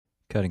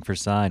Cutting for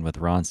Sign with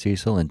Ron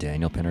Cecil and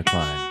Daniel Pinner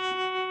Klein.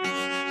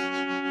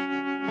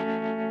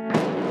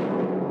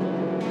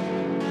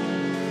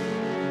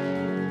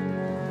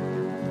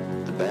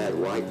 The bad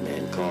white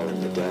men call him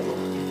the devil.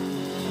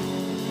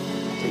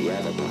 The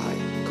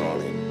Yavapai call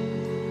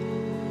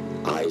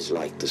him Eyes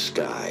Like the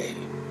Sky.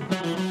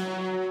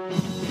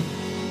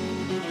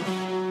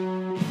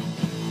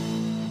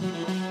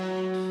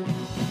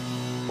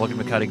 Welcome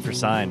to Cutting for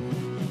Sign.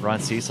 Ron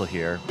Cecil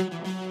here.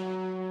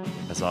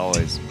 As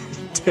always,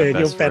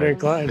 Daniel Pinner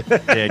Klein.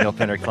 Daniel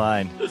Pinner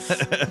Klein.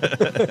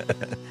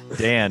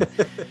 Dan.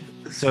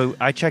 So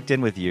I checked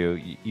in with you.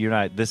 You and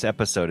I, this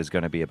episode is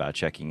going to be about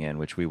checking in,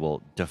 which we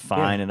will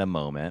define in a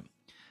moment.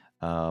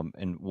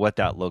 And what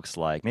that looks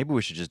like. Maybe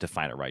we should just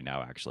define it right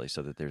now, actually,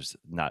 so that there's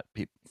not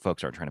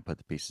folks aren't trying to put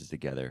the pieces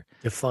together.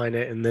 Define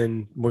it, and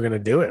then we're going to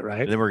do it,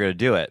 right? And then we're going to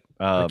do it.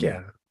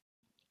 Yeah.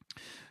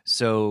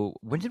 So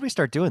when did we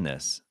start doing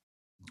this?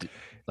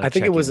 I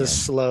think it was a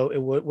slow.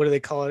 What do they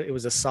call it? It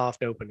was a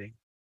soft opening.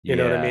 You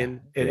know what I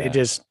mean?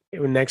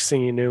 Next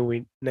thing you knew,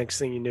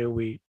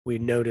 we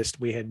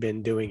noticed we had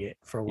been doing it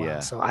for a while. Yeah.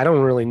 So I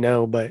don't really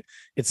know, but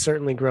it's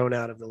certainly grown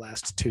out of the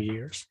last 2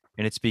 years.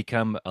 And it's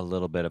become a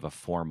little bit of a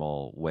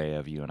formal way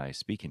of you and I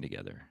speaking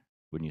together,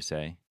 wouldn't you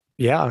say?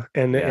 Yeah,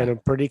 and a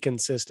pretty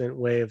consistent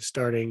way of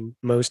starting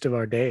most of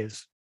our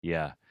days.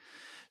 Yeah.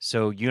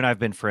 So you and I have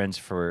been friends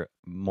for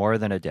more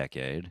than a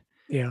decade.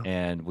 Yeah.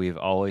 And we've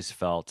always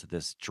felt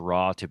this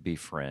draw to be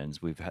friends.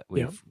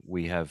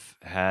 We have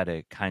had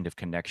a kind of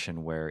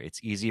connection where it's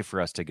easy for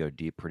us to go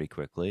deep pretty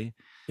quickly.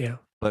 Yeah.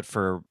 But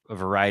for a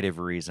variety of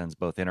reasons,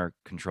 both in our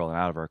control and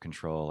out of our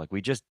control, like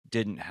we just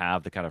didn't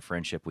have the kind of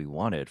friendship we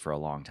wanted for a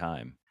long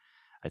time.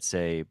 I'd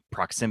say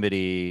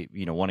proximity,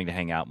 wanting to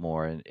hang out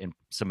more, and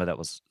some of that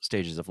was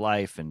stages of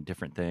life and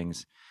different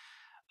things.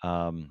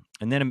 And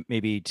then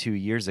maybe 2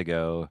 years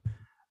ago,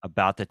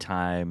 about the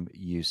time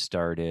you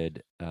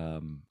started,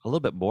 a little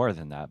bit more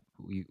than that,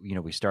 we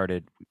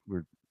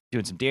were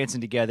doing some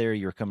dancing together.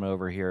 You were coming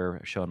over here,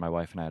 showing my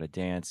wife and I how to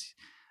dance.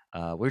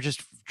 We're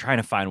just trying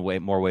to find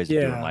more ways of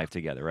doing life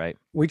together, right?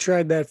 We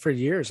tried that for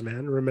years,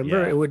 man.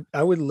 Remember,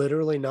 I would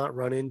literally not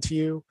run into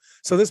you.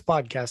 So this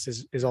podcast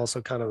is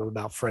also kind of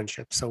about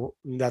friendship. So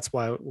that's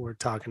why we're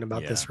talking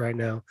about this right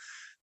now.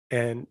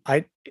 And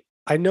I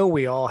know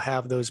we all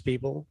have those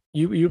people.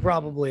 You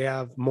probably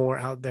have more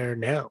out there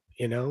now,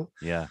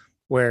 Yeah.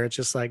 Where it's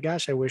just like,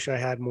 gosh, I wish I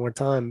had more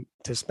time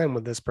to spend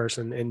with this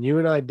person. And you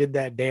and I did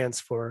that dance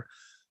for,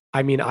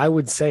 I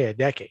would say a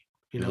decade.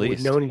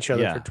 We've known each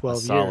other for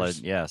 12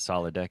 years. Yeah,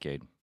 solid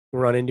decade.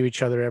 Run into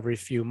each other every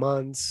few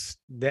months.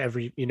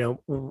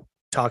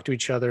 Talk to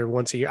each other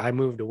once a year. I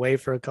moved away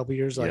for a couple of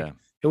years.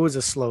 It was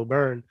a slow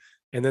burn.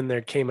 And then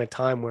there came a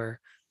time where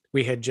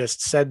we had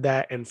just said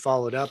that and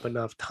followed up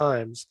enough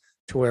times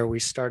to where we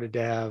started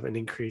to have an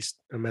increased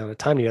amount of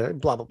time together,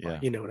 blah, blah, blah. Yeah.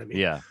 You know what I mean?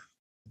 Yeah.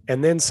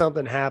 And then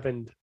something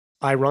happened,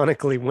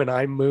 ironically, when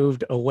I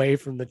moved away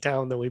from the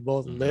town that we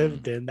both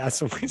lived in.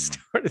 That's when we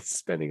started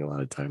spending a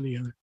lot of time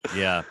together.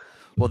 Yeah.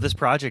 Well, this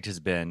project has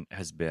been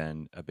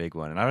a big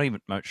one, and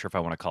I'm not sure if I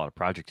want to call it a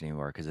project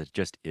anymore, because it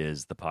just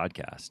is the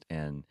podcast,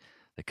 and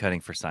the Cutting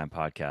for Sign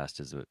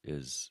podcast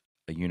is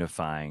a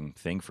unifying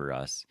thing for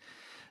us.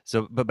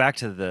 So, but back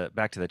to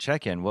the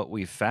check-in, what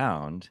we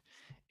found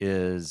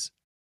is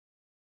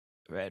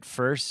at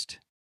first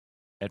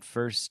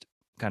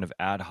kind of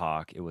ad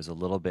hoc, it was a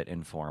little bit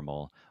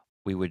informal.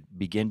 We would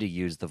begin to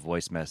use the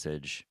voice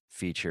message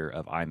feature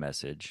of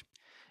iMessage,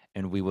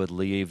 and we would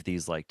leave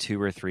these like 2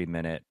 or 3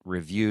 minute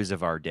reviews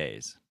of our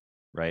days,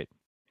 right?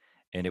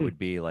 And it would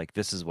be like,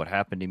 this is what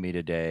happened to me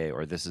today,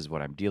 or this is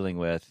what I'm dealing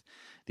with.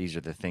 These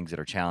are the things that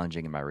are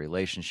challenging in my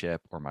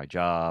relationship or my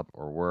job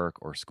or work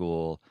or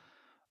school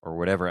or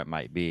whatever it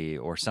might be,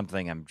 or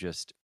something I'm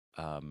just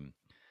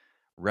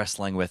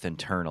wrestling with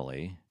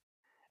internally.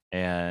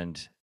 And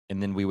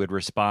then we would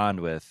respond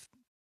with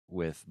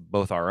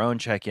both our own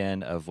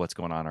check-in of what's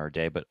going on in our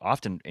day, but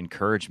often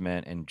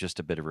encouragement and just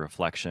a bit of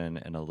reflection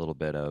and a little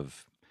bit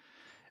of,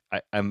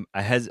 I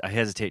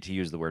hesitate to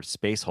use the word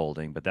space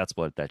holding, but that's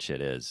what that shit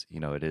is.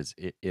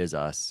 It is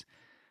us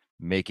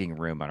making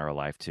room in our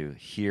life to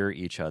hear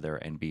each other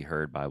and be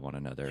heard by one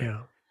another.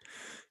 Yeah.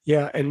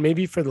 Yeah. And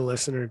maybe for the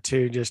listener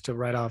too, just to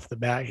right off the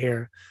bat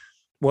here,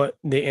 what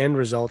the end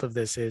result of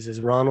this is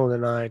Ronald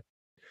and I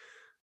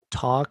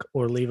talk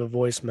or leave a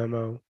voice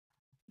memo,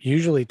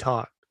 usually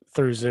talk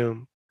through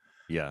Zoom.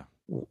 Yeah.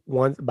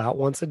 About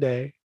once a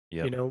day.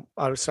 Yep.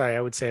 I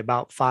would say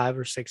about 5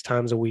 or 6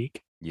 times a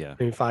week. Yeah.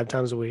 Maybe 5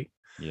 times a week.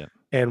 Yeah.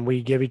 And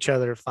we give each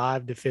other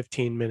 5 to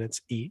 15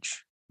 minutes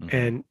each.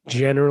 And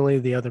generally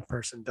the other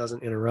person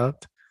doesn't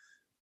interrupt.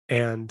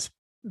 And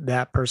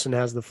that person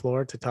has the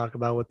floor to talk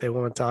about what they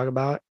want to talk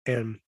about.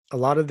 And a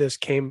lot of this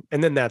came,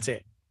 and then that's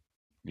it.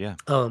 Yeah.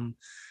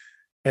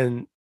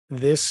 And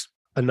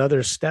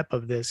another step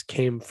of this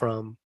came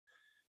from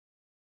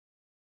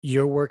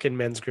your work in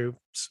men's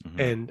groups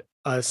and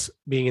us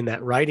being in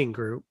that writing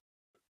group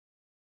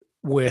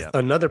with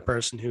another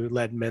person who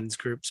led men's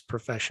groups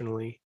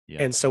professionally.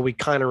 Yeah. And so we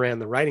kind of ran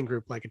the writing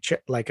group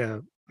like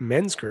a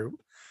men's group.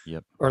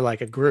 Yep. or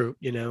like a group,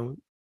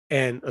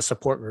 and a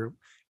support group.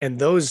 And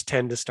those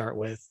tend to start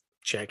with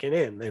checking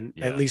in. And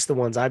at Yeah. least the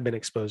ones I've been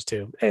exposed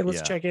to, hey, let's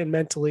Yeah. check in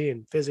mentally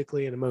and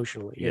physically and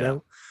emotionally, Yeah.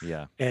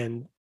 Yeah.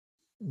 And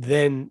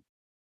then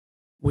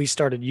we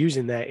started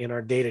using that in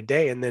our day to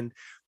day. And then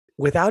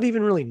without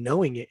even really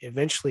knowing it,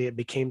 eventually it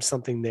became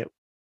something that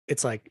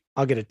it's like,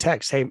 I'll get a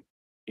text, hey,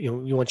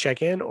 you want to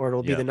check in, or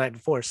it'll be the night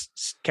before,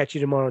 catch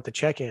you tomorrow at the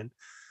check in.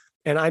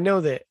 And I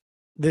know that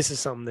this is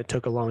something that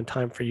took a long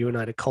time for you and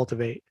I to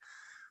cultivate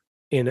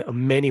in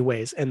many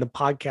ways. And the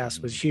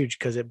podcast was huge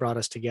because it brought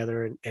us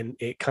together, and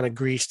it kind of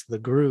greased the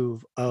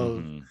groove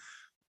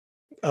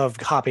of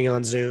hopping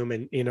on Zoom,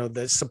 and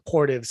the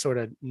supportive sort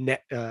of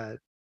net,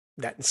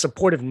 that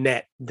supportive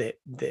net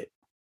that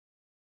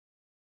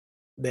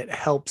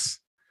helps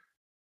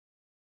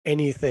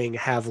anything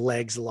have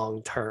legs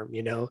long term.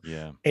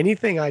 Yeah.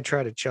 Anything I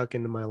try to chuck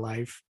into my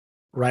life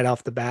right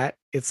off the bat,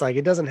 it's like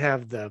it doesn't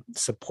have the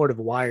supportive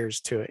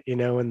wires to it,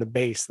 and the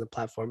base, the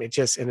platform. And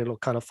it'll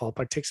kind of fall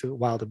apart. It takes a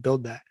while to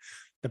build that.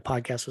 The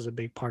podcast was a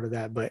big part of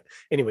that. But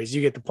anyways,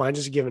 you get the point. I'm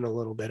just giving a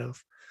little bit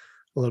of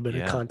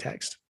Yeah.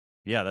 context.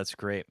 Yeah, that's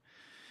great.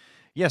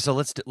 Yeah, so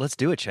let's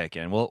do a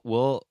check-in.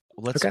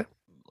 Let's Okay.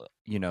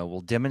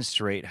 we'll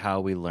demonstrate how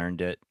we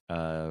learned it.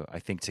 I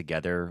think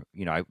together.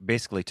 I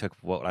basically took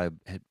what I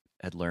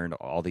had learned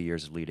all the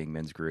years of leading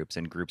men's groups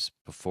and groups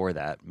before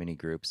that, mini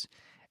groups,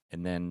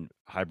 and then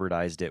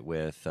hybridized it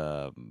with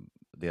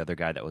the other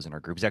guy that was in our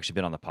group. He's actually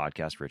been on the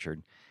podcast,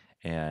 Richard,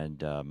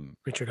 and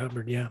Richard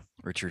Hubbard. Yeah.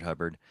 Richard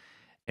Hubbard,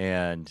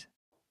 and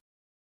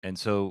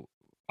so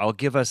I'll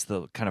give us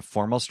the kind of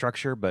formal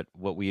structure, but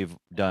what we've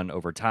done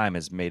over time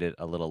has made it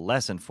a little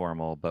less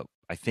informal, but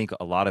I think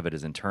a lot of it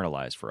is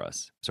internalized for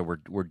us. So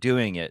we're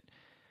doing it,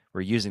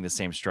 we're using the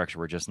same structure,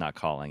 we're just not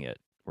calling it.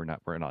 We're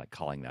not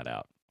calling that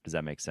out. Does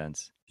that make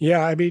sense? Yeah,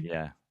 I mean,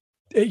 Yeah.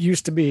 it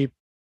used to be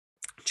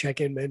check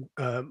in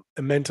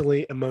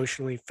mentally,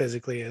 emotionally,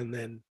 physically, and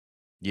then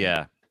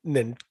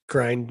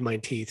grind my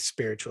teeth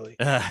spiritually.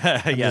 I'm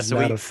Yeah, just so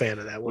not a fan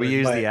of that word. We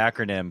use the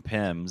acronym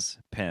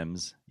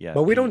PIMS. Yeah.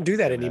 But we don't do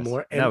that PMS.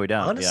 anymore. And No, we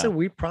don't. honestly,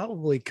 we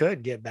probably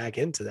could get back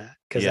into that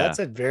because that's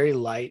a very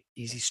light,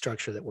 easy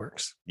structure that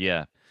works.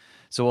 Yeah.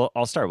 So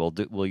I'll start.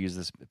 We'll use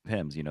this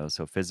PIMS,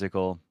 so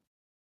physical,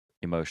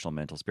 emotional,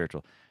 mental,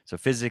 spiritual. So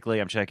physically,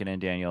 I'm checking in,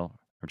 Daniel.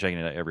 I'm checking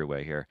it out every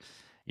way here.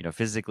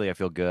 Physically, I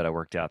feel good. I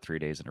worked out 3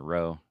 days in a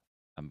row.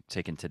 I'm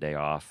taking today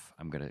off.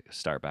 I'm going to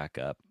start back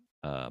up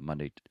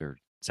Monday or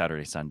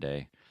Saturday,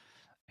 Sunday,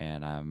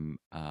 and I'm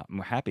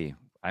happy.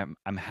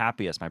 I'm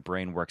happiest. My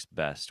brain works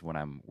best when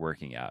I'm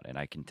working out, and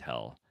I can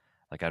tell.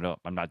 Like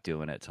I'm not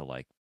doing it to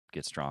like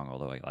get strong,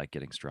 although I like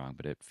getting strong.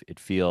 But it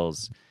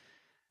feels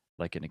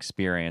like an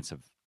experience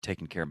of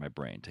taking care of my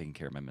brain, taking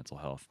care of my mental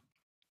health.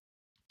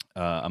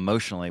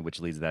 Emotionally, which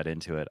leads that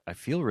into it, I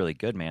feel really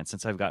good, man.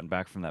 Since I've gotten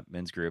back from that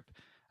men's group,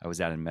 I was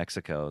out in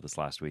Mexico this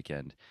last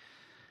weekend.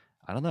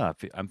 I don't know.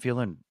 I'm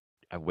feeling.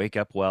 I wake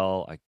up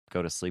well. I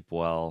go to sleep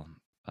well.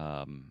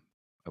 I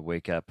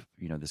wake up.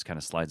 This kind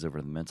of slides over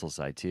to the mental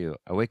side too.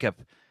 I wake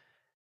up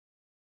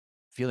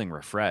feeling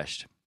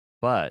refreshed,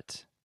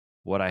 but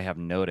what I have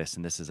noticed,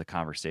 and this is a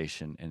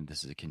conversation, and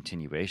this is a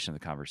continuation of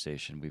the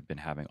conversation we've been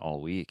having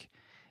all week,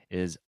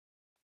 is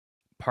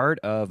part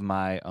of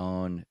my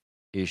own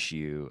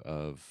issue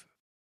of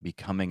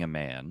becoming a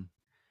man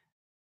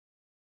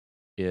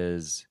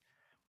is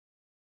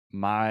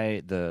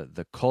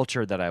the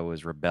culture that I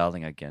was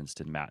rebelling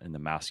against in the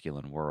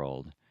masculine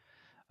world,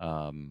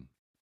 and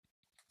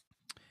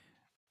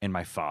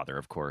my father,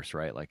 of course,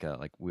 right? Like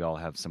we all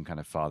have some kind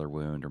of father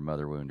wound or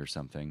mother wound or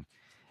something.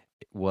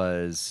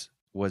 Was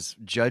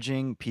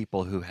judging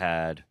people who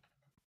had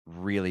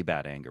really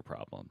bad anger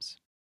problems,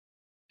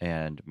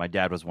 and my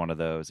dad was one of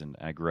those, and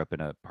I grew up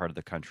in a part of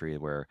the country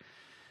where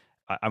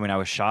I mean, I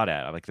was shot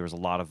at. Like there was a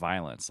lot of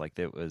violence. Like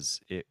it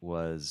was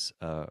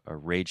a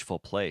rageful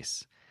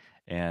place,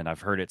 and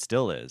I've heard it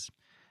still is.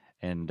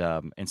 And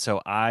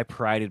so I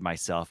prided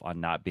myself on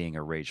not being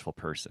a rageful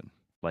person.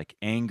 Like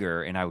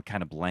anger, and I would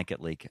kind of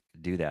blanketly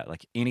do that.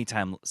 Like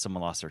anytime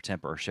someone lost their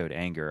temper or showed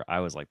anger, I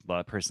was like, well,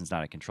 that person's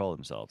not in control of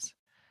themselves.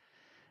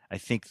 I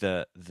think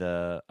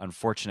the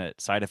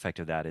unfortunate side effect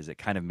of that is it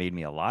kind of made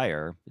me a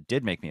liar. It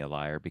did make me a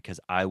liar because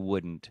I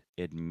wouldn't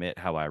admit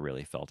how I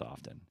really felt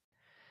often.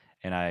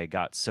 And I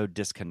got so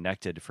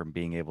disconnected from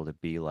being able to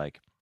be like,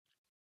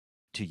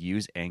 to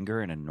use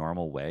anger in a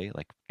normal way.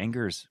 Like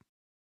anger's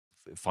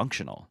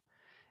functional.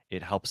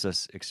 It helps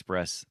us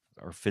express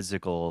our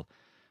physical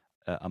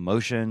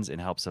emotions and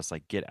helps us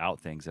like get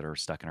out things that are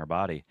stuck in our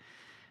body.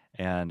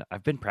 And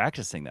I've been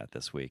practicing that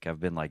this week. I've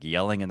been like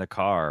yelling in the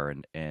car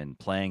and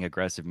playing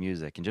aggressive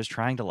music and just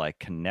trying to like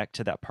connect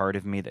to that part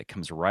of me that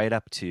comes right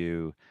up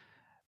to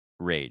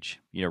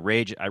rage.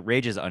 Rage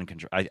is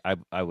uncontrolled.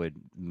 I would,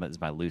 as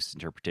my loose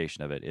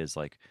interpretation of it is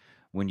like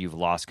when you've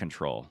lost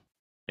control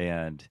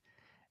and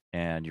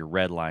you're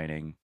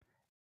redlining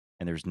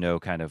and there's no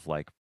kind of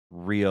like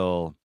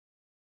real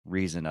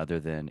reason other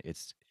than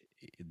it's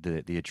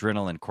the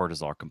adrenaline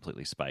cortisol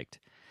completely spiked.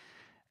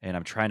 And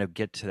I'm trying to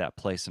get to that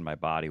place in my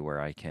body where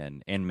I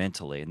can, and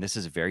mentally, and this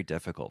is very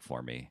difficult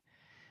for me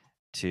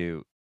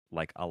to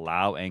like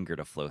allow anger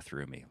to flow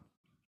through me.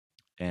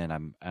 And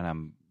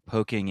I'm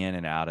poking in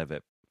and out of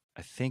it.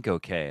 I think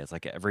okay. It's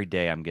like every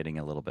day I'm getting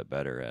a little bit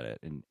better at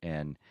it.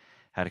 And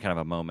had a kind of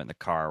a moment in the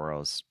car where I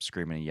was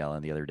screaming and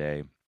yelling the other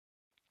day,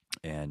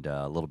 and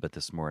a little bit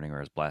this morning where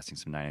I was blasting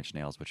some Nine Inch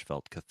Nails, which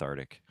felt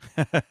cathartic.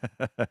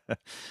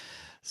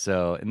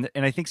 So, and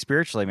I think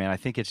spiritually, man, I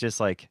think it's just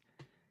like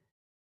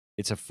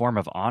it's a form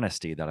of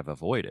honesty that I've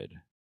avoided,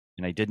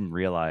 and I didn't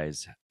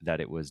realize that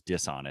it was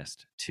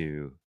dishonest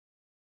to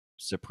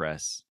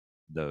suppress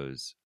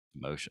those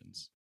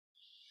emotions.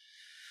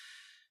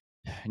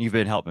 And you've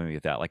been helping me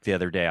with that. Like the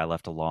other day, I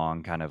left a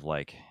long kind of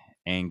like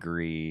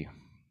angry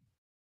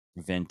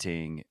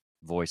venting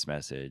voice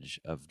message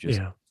of just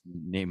Yeah.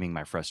 naming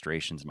my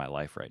frustrations in my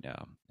life right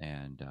now,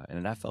 and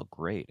that felt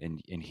great.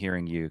 And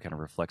hearing you kind of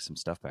reflect some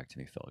stuff back to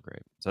me felt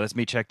great. So that's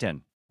me checked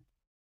in.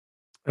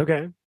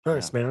 Okay. Yeah,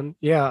 Nice, man.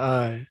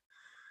 Yeah.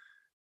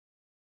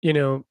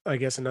 I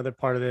guess another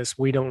part of this,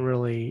 we don't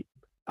really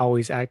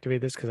always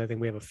activate this because I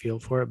think we have a feel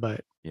for it.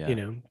 But yeah,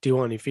 do you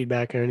want any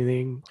feedback or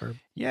anything? Or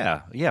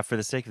yeah. For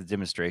the sake of the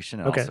demonstration,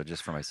 and okay. also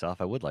just for myself,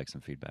 I would like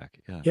some feedback.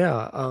 Yeah,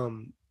 Yeah.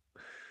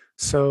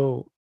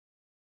 So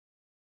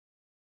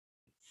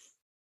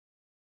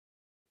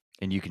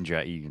and you can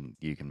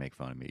make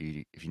fun of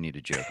me if you need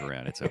to joke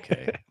around. It's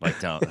okay. Like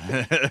don't,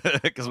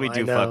 because we I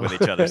do fuck know. with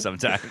each other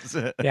sometimes.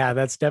 Yeah,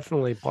 that's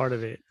definitely part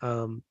of it.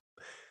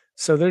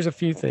 So there's a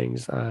few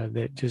things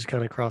that just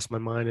kind of crossed my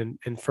mind,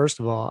 and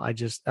first of all, I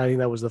think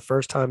that was the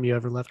first time you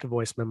ever left a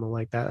voice memo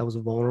like that. That was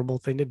a vulnerable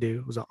thing to do.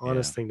 It was an Yeah,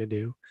 honest thing to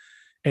do,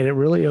 and it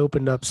really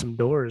opened up some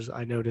doors.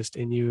 I noticed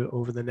in you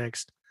over the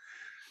next,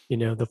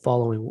 the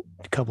following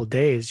couple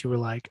days. You were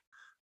like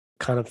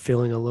kind of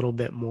feeling a little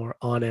bit more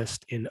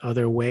honest in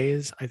other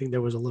ways. I think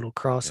there was a little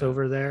yeah,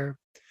 crossover there,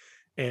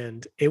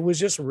 and it was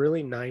just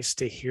really nice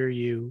to hear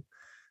you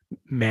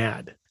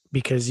mad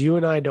because you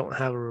and I don't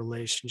have a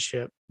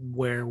relationship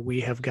where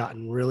we have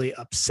gotten really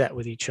upset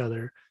with each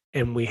other,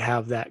 and we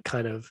have that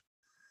kind of,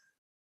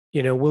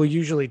 we'll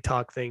usually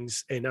talk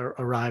things and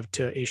arrive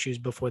to issues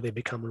before they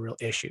become a real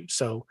issue.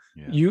 So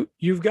yeah,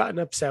 you've gotten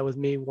upset with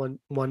me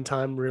one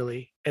time,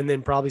 really, and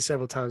then probably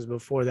several times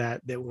before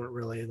that weren't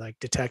really like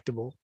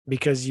detectable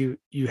because you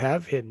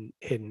have hidden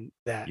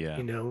that, yeah,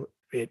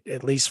 it,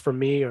 at least for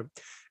me, or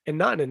and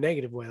not in a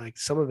negative way. Like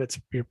some of it's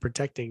you're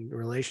protecting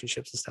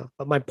relationships and stuff.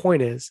 But my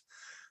point is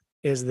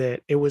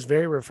that it was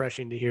very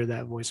refreshing to hear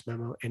that voice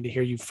memo and to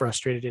hear you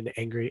frustrated and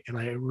angry. And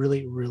I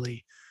really,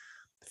 really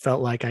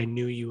felt like I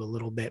knew you a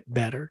little bit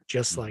better,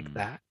 just like hmm,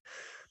 that.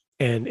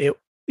 And it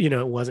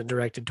wasn't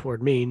directed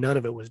toward me. None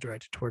of it was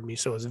directed toward me.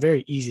 So it was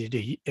very easy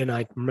to do. And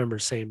I remember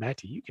saying back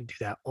to you, you can do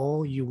that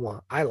all you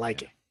want. I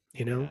like yeah,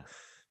 it, yeah,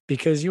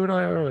 because you and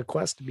I are on a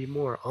quest to be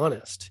more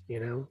honest,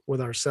 with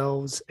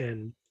ourselves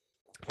and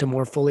to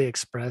more fully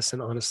express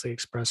and honestly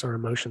express our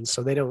emotions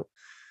so they don't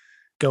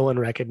go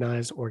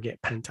unrecognized or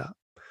get pent up.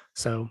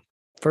 So,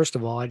 first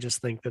of all, I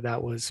just think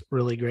that was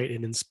really great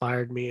and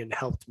inspired me and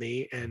helped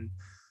me. And,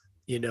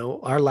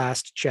 our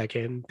last check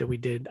in that we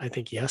did, I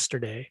think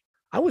yesterday,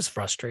 I was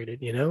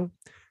frustrated,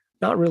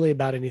 not really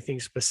about anything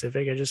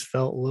specific. I just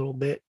felt a little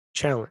bit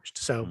challenged.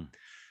 So, mm,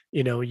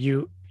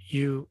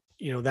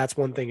 you know, that's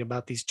one thing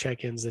about these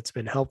check-ins that's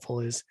been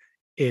helpful is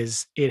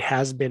it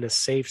has been a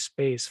safe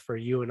space for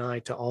you and I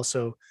to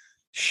also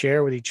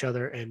share with each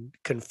other and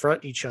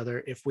confront each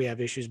other if we have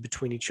issues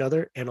between each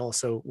other and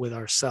also with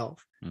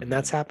ourselves. And hmm,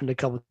 that's happened a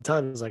couple of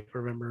times, like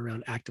remember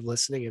around active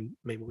listening, and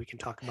maybe we can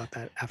talk about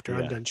that after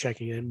I'm yeah, done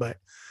checking in. But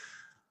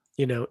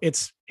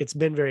it's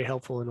been very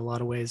helpful in a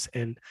lot of ways.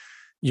 And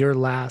your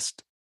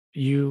last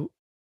you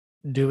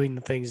doing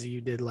the things that you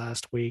did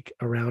last week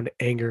around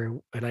anger,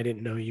 and I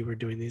didn't know you were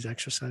doing these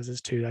exercises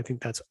too. I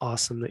think that's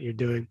awesome that you're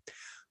doing.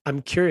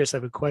 I'm curious, I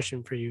have a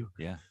question for you.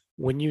 yeah,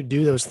 When you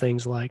do those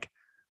things like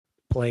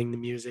playing the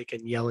music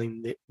and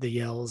yelling the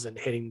yells and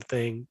hitting the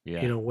thing,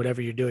 yeah.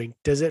 whatever you're doing,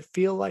 does it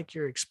feel like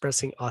you're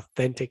expressing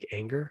authentic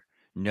anger?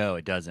 No,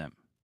 it doesn't.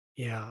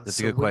 Yeah. That's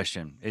a So good when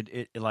question.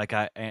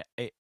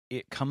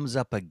 It comes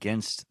up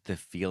against the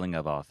feeling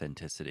of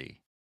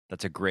authenticity.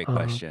 That's a great uh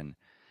question.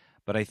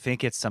 But I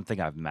think it's something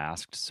I've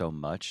masked so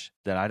much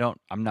that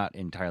I'm not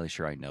entirely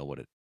sure I know what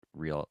a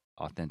real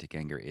authentic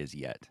anger is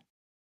yet.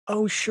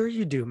 oh, sure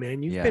you do,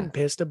 man. You've Yeah. been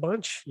pissed a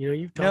bunch.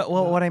 You've No, talked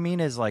well, about what I mean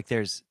is like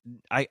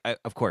I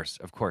of course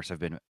I've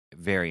been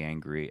very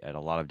angry at a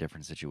lot of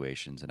different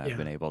situations, and I've yeah,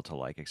 been able to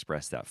like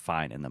express that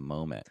fine in the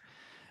moment.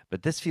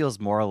 But this feels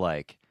more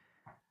like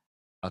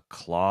a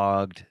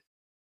clogged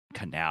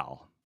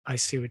canal. I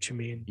see what you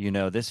mean.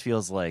 This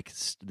feels like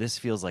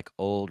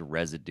old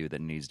residue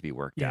that needs to be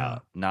worked Yeah,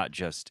 out, not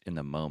just in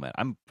the moment.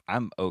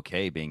 I'm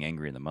okay being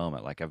angry in the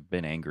moment. Like I've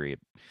been angry at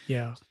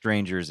yeah.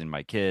 strangers and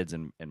my kids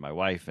and my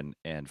wife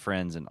and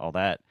friends and all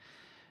that.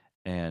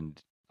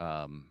 And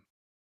um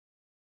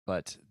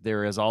but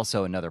there is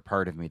also another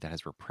part of me that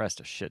has repressed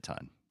a shit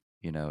ton,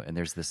 and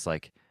there's this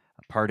like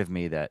a part of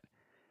me that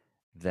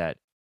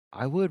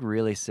I would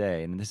really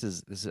say, and this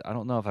is I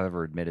don't know if I've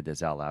ever admitted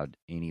this out loud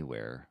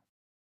anywhere,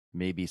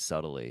 maybe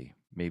subtly,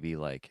 maybe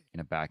like in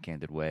a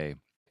backhanded way.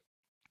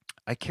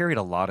 I carried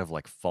a lot of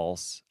like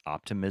false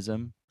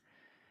optimism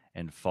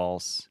and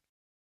false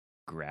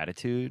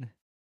gratitude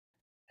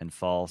and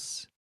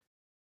false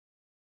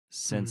Mm,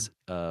 sense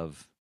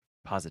of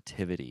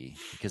positivity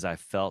because I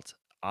felt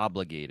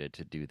obligated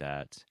to do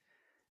that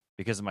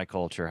because of my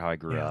culture, how I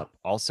grew yeah. up,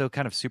 also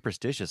kind of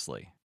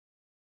superstitiously.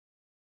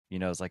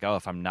 It's like, oh,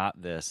 if I'm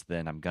not this,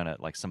 then I'm gonna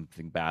like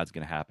something bad's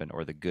gonna happen,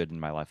 or the good in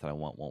my life that I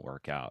want won't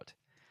work out.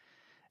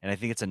 And I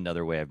think it's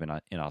another way I've been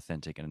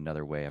inauthentic, and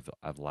another way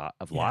I've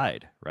Yeah.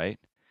 lied, right?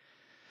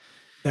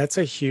 That's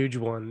a huge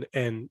one.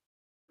 And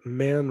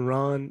man,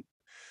 Ron,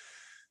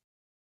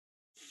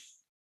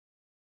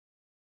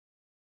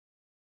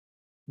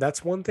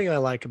 that's one thing I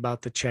like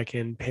about the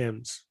check-in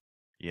PIMS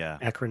Yeah,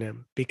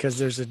 acronym, because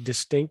there's a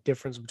distinct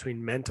difference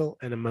between mental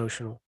and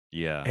emotional.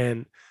 yeah,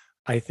 And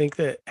I think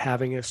that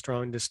having a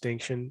strong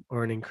distinction,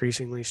 or an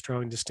increasingly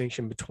strong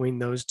distinction between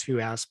those two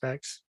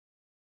aspects,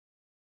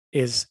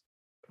 is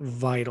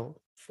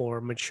vital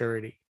for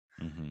maturity.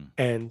 mm-hmm.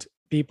 And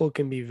people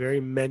can be very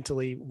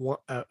mentally,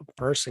 a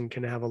person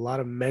can have a lot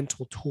of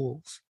mental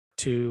tools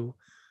to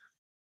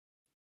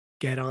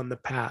get on the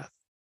path,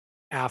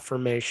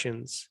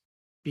 affirmations,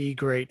 be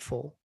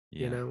grateful,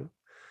 you Yeah, know,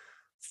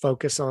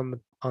 focus on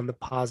the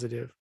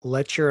positive,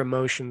 let your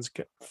emotions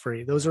get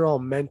free. Those are all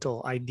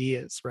mental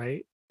ideas,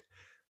 right?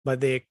 But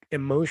the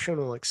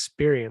emotional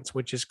experience,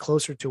 which is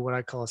closer to what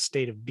I call a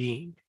state of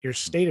being, your mm,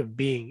 state of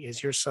being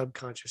is your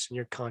subconscious and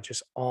your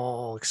conscious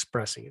all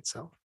expressing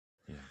itself.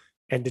 yeah,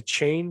 And to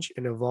change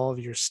and evolve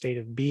your state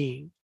of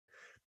being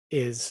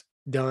is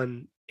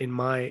done, in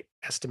my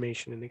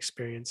estimation and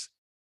experience,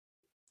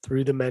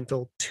 through the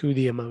mental to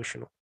the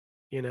emotional,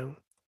 you know?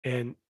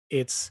 And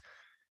it's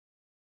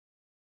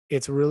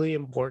really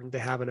important to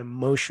have an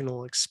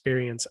emotional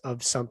experience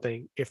of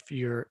something if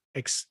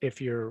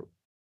you're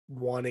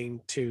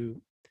wanting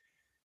to,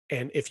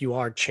 and if you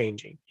are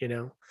changing,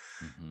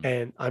 mm-hmm.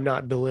 and I'm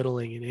not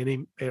belittling in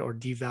any or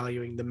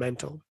devaluing the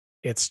mental.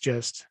 It's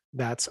just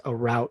that's a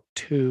route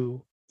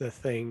to the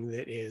thing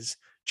that is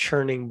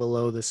churning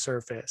below the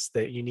surface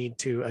that you need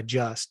to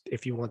adjust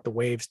if you want the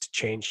waves to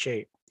change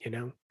shape.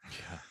 Yeah,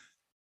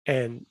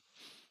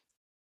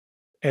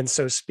 And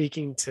so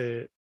speaking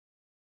to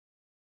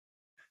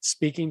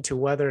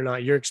whether or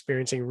not you're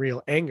experiencing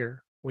real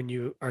anger when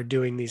you are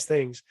doing these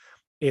things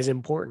is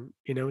important.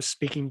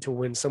 Speaking to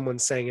when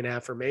someone's saying an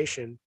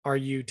affirmation, are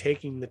you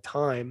taking the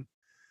time,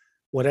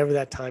 whatever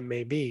that time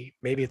may be?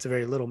 Maybe it's a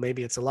very little,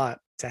 maybe it's a lot,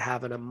 to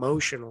have an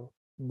emotional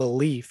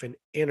belief and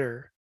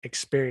inner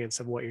experience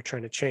of what you're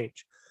trying to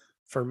change.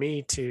 For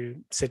me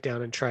to sit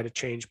down and try to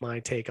change my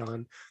take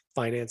on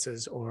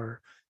finances,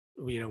 or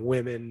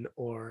women,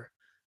 or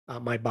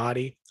my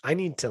body, I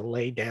need to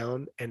lay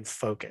down and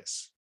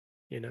focus,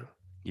 you know,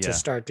 to yeah.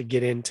 start to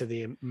get into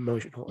the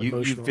emotional You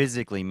emotional.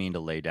 physically mean to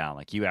lay down,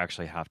 like you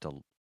actually have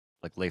to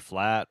like lay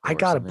flat I or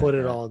gotta something put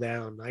like it that. all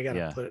down. I gotta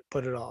Yeah.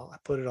 put it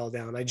all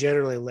down. I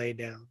generally lay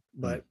down,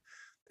 Hmm. but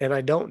and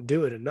I don't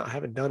do it enough. I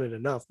haven't done it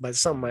enough, but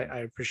some Mm-hmm. I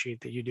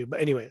appreciate that you do. But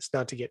anyways,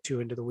 not to get too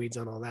into the weeds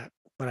on all that,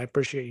 but I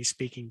appreciate you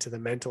speaking to the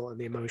mental and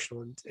the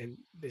emotional, and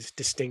this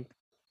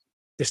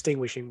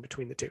distinguishing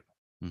between the two.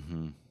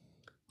 Mm-hmm.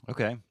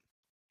 Okay.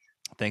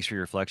 Thanks for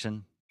your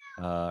reflection.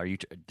 Are you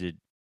did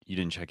you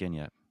didn't check in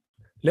yet?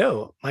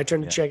 No, my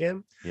turn to Yeah. check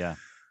in. Yeah.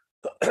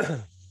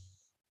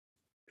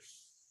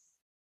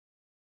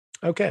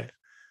 Okay.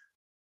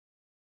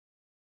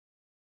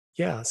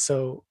 Yeah.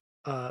 So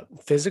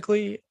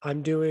physically,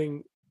 I'm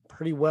doing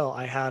pretty well.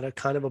 I had a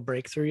kind of a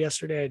breakthrough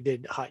yesterday. I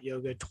did hot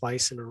yoga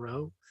twice in a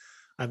row.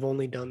 I've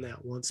only done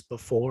that once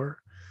before.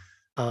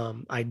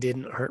 I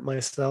didn't hurt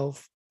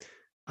myself.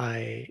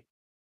 I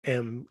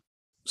am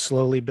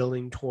slowly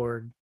building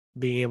toward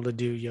being able to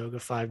do yoga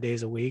 5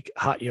 days a week,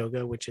 hot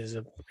yoga, which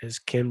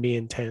can be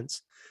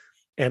intense.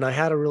 And I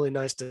had a really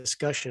nice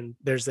discussion.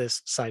 There's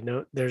this side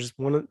note. There's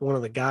one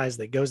of the guys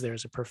that goes there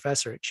as a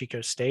professor at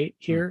Chico State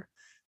Hmm. here,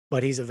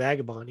 but he's a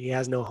vagabond. He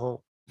has no home.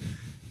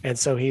 And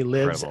so he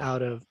lives Incredible.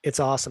 out of, it's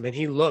awesome. And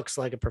he looks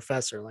like a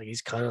professor. Like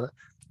he's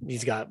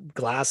got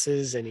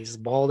glasses, and he's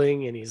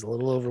balding, and he's a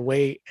little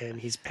overweight, and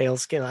he's pale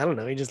skin. I don't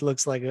know. He just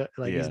looks like he's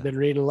Yeah. been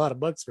reading a lot of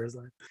books for his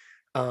life.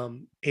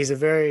 He's a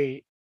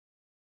very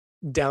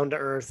down to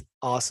earth,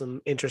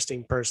 awesome,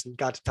 interesting person.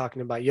 Got to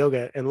talking about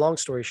yoga, and long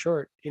story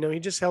short, he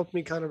just helped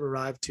me kind of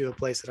arrive to a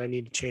place that I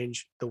need to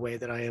change the way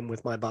that I am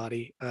with my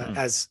body, Hmm.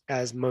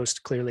 as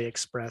most clearly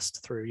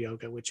expressed through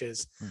yoga, which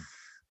is, Hmm.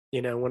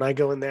 when I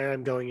go in there,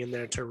 I'm going in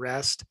there to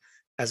rest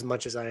as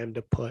much as I am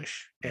to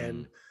push. Mm.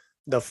 And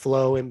the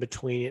flow in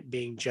between it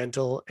being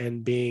gentle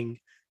and being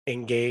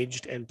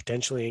engaged, and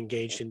potentially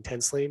engaged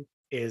intensely,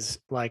 is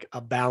like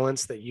a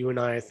balance that you and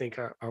I think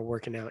are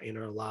working out in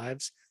our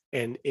lives.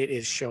 And it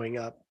is showing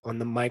up on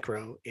the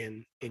micro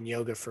in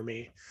yoga for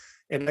me.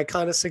 And I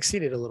kind of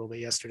succeeded a little bit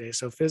yesterday.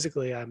 So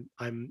physically,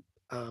 I'm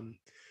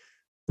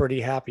pretty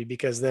happy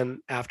because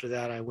then after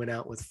that I went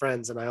out with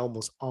friends and I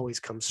almost always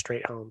come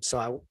straight home. So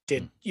I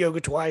did yoga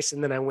twice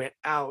and then I went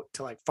out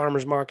to like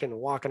farmers market and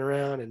walking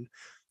around and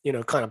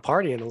kind of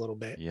partying a little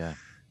bit. Yeah.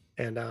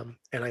 And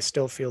I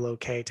still feel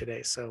okay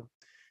today. So,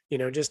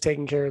 just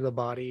taking care of the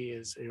body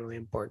is really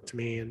important to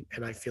me, and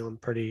I feel I'm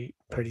pretty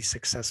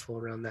successful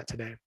around that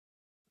today.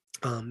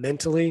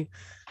 Mentally,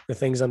 the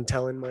things I'm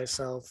telling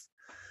myself,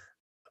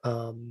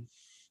 the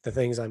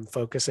things I'm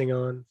focusing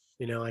on,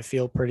 I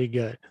feel pretty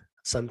good.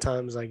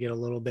 Sometimes I get a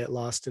little bit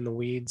lost in the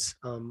weeds.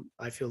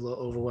 I feel a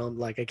little overwhelmed,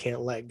 like I can't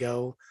let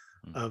go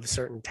of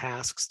certain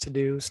tasks to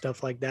do,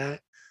 stuff like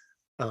that.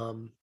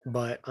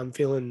 But I'm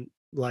feeling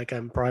like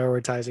I'm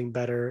prioritizing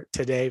better.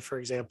 Today, for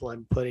example,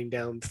 I'm putting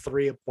down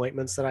 3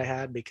 appointments that I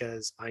had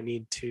because I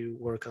need to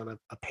work on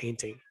a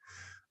painting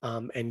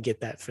and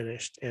get that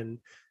finished. And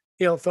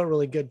it felt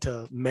really good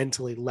to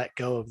mentally let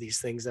go of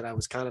these things that I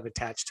was kind of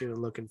attached to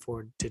and looking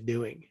forward to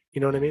doing. You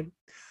know what I mean?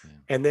 Yeah.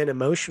 And then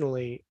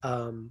emotionally,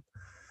 the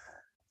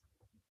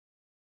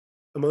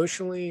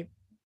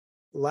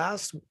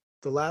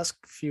last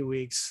few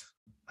weeks,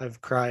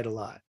 I've cried a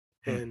lot,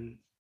 and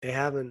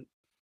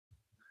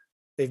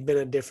they've been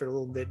a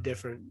little bit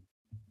different,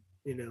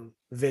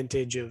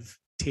 vintage of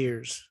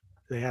tears.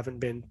 They haven't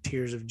been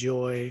tears of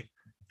joy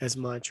as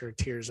much, or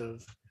tears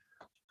of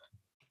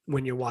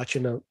when you're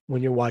watching a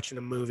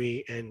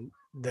movie and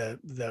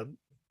the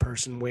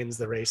person wins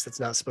the race that's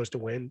not supposed to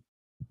win,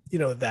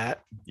 that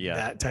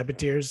type of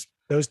tears.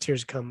 Those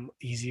tears come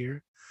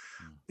easier.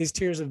 These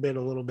tears have been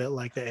a little bit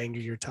like the anger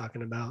you're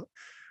talking about,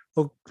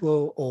 a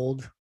little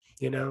old,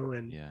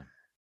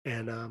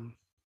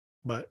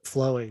 but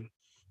flowing.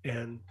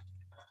 And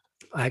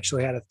I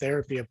actually had a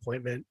therapy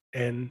appointment,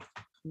 and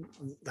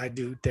I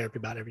do therapy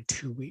about every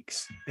 2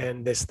 weeks.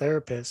 And this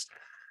therapist,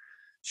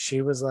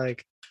 she was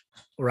like,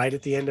 right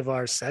at the end of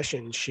our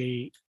session,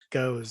 she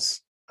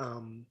goes,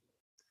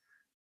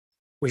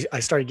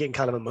 I started getting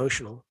kind of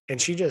emotional, and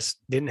she just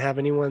didn't have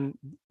anyone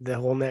the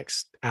whole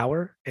next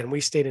hour. And we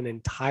stayed an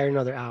entire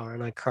another hour,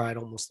 and I cried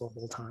almost the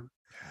whole time.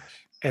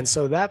 And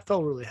so that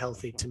felt really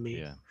healthy to me.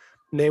 Yeah.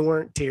 And they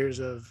weren't tears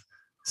of,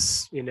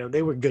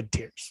 they were good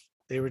tears.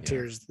 They were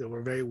tears that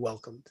were very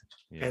welcomed.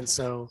 Yeah. And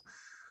so,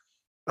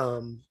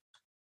 I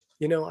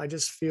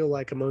just feel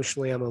like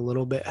emotionally I'm a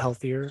little bit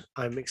healthier.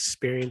 I'm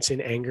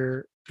experiencing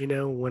anger,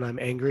 when I'm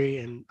angry,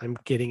 and I'm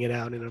getting it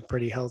out in a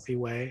pretty healthy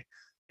way.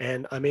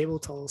 And I'm able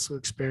to also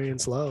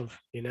experience love,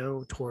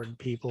 toward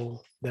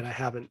people that I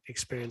haven't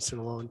experienced in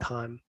a long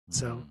time.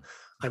 So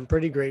I'm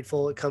pretty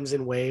grateful. It comes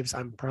in waves.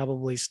 I'm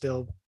probably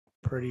still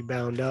pretty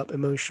bound up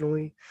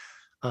emotionally,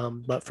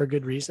 but for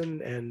good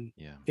reason. And,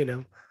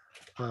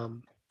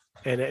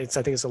 and I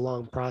think it's a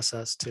long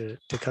process to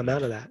come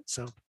out of that.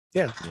 So,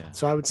 yeah.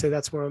 So I would say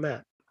that's where I'm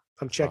at.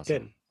 I'm checked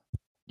in.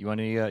 You want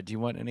do you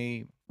want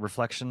any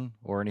reflection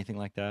or anything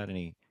like that?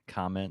 Any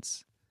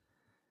comments?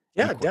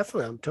 Yeah,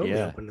 definitely. I'm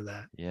totally open to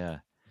that. Yeah.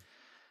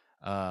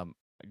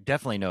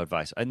 Definitely no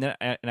advice. And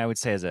I would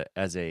say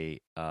as a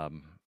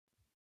kind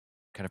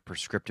of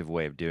prescriptive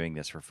way of doing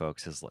this for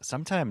folks is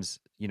sometimes,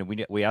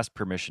 we ask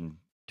permission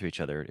to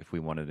each other if we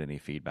wanted any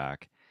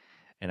feedback.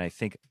 And I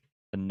think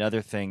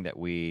another thing that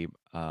we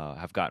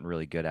have gotten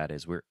really good at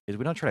is we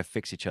don't try to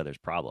fix each other's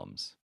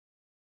problems.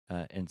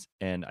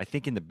 And I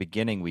think in the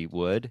beginning we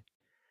would,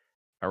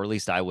 or at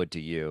least I would to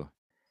you.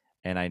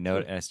 And and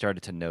I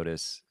started to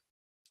notice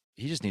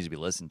he just needs to be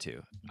listened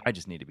to. I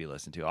just need to be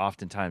listened to.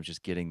 Oftentimes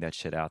just getting that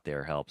shit out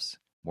there helps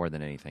more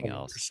than anything 100%,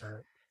 else.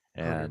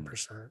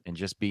 100%. And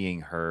just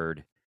being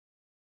heard,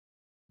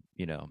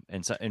 and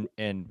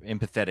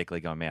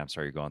empathetically going, man, I'm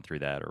sorry you're going through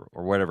that,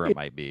 or whatever it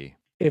might be.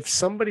 If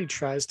somebody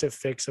tries to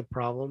fix a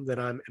problem that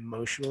I'm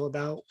emotional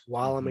about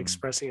while I'm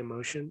expressing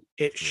emotion,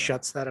 it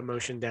shuts that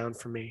emotion down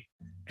for me.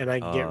 And I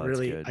get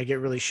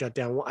really shut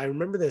down. I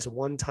remember this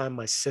one time,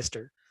 my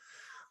sister,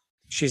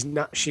 she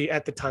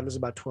at the time, it was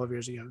about 12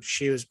 years ago.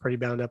 She was pretty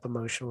bound up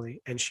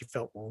emotionally, and she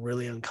felt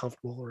really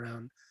uncomfortable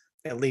around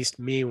at least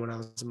me when I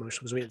was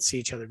emotional, because we didn't see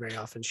each other very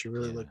often. She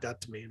really looked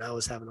up to me, and I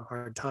was having a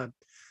hard time.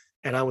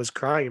 And I was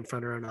crying in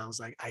front of her, and I was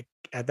like,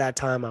 at that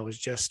time I was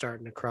just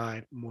starting to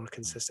cry more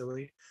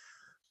consistently,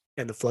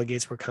 and the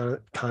floodgates were kind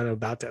of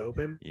about to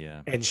open.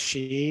 Yeah. And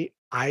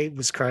I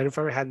was crying in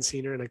front of her, hadn't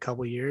seen her in a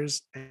couple of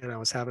years, and I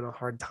was having a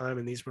hard time,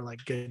 and these were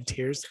like good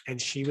tears. And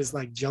she was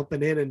like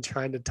jumping in and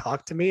trying to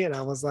talk to me. And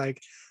I was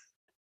like,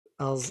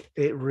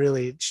 it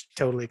really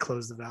totally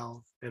closed the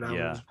valve. And I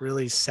was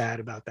really sad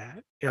about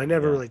that. I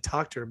never really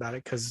talked to her about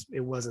it because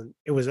it was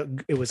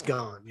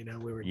gone,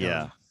 we were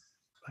done.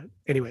 But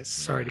anyways,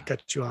 sorry to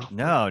cut you off.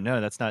 No,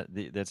 that's not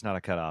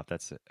a cutoff.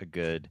 That's a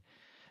good,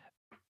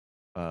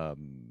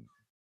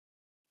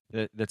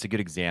 that's a good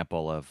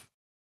example of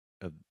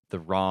a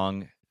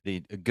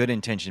good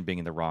intention being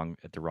at the wrong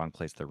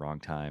place at the wrong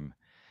time.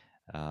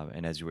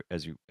 And as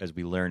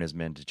we learn as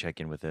men to check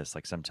in with this,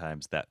 like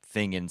sometimes that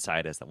thing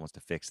inside us that wants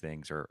to fix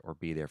things or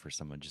be there for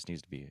someone just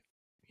needs to be,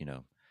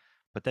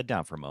 put that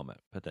down for a moment.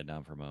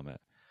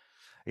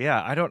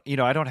 Yeah, I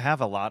don't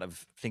have a lot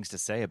of things to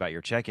say about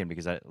your check-in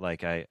because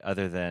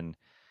other than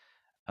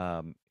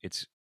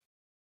it's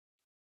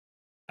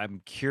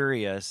I'm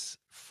curious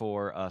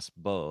for us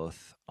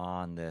both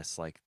on this,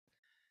 like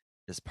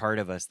this part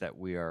of us that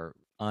we are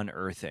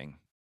unearthing.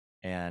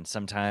 And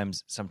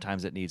sometimes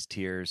it needs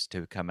tears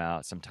to come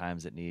out.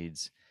 Sometimes it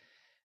needs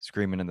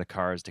screaming in the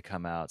cars to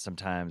come out.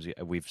 Sometimes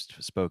we've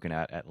spoken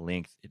at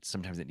length.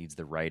 Sometimes it needs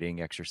the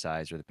writing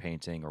exercise or the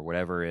painting or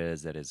whatever it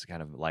is that is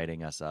kind of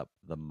lighting us up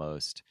the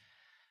most.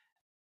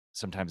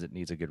 Sometimes it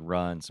needs a good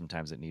run.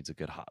 Sometimes it needs a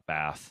good hot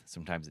bath.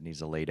 Sometimes it needs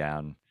to lay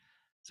down.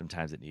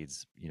 Sometimes it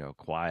needs,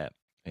 quiet.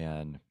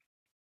 And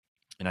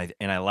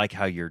I like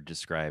how you're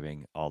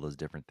describing all those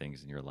different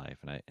things in your life,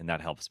 and that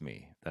helps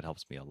me. That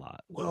helps me a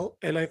lot. Well,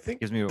 and I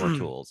think Gives me more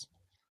tools.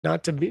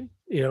 not to be,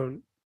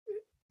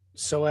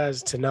 so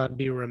as to not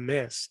be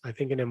remiss, I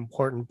think an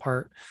important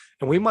part,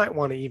 and we might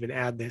want to even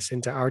add this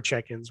into our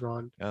check-ins,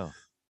 Ron, Oh,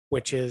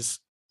 which is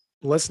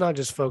let's not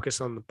just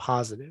focus on the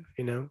positive,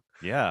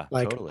 yeah,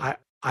 like totally.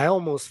 I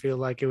almost feel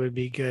like it would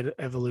be good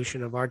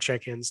evolution of our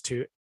check-ins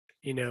to,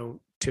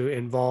 to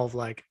involve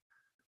like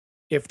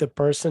if the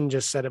person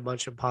just said a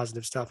bunch of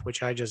positive stuff,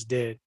 which I just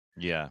did,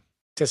 Yeah,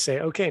 to say,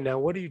 okay, now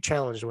what are you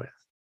challenged with?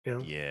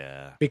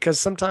 yeah. Because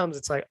sometimes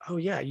it's like, oh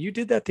yeah, you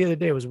did that the other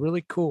day. It was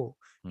really cool.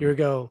 Mm, You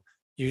go,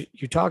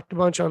 you talked a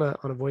bunch on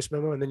a voice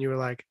memo, and then you were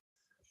like,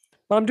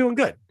 well, I'm doing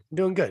good. I'm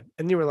doing good.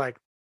 And you were like,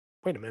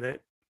 wait a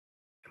minute,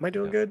 am I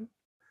doing yeah, good?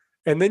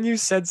 And then you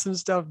said some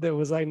stuff that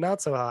was like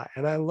not so hot.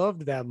 And I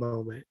loved that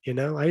moment.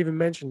 I even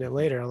mentioned it mhm,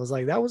 later. I was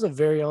like, that was a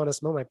very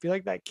honest moment. I feel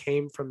like that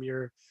came from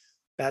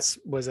that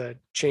was a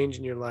change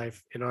in your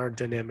life in our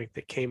dynamic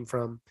that came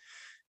from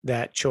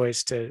that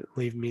choice to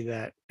leave me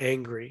that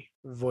angry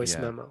voice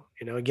yeah, memo.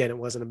 Again, it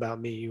wasn't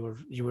about me.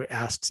 You were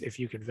asked if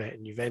you could vent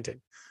and you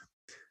vented.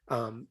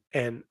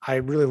 And I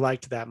really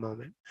liked that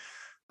moment.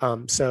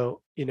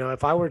 So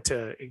if I were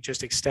to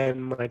just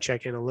extend my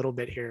check-in a little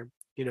bit here,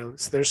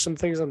 so there's some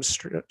things I'm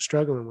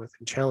struggling with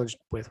and challenged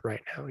with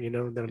right now,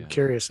 that I'm yeah,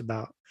 curious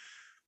about,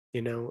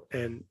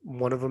 and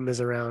one of them is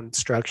around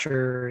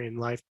structure in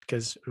life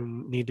because we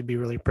need to be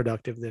really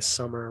productive this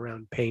summer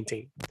around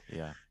painting.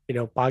 yeah,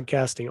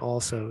 Podcasting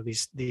also,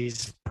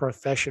 these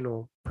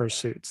professional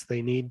pursuits,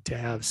 they need to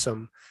have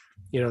some,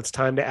 it's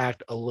time to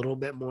act a little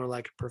bit more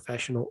like a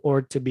professional,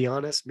 or to be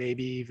honest,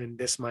 maybe even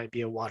this might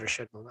be a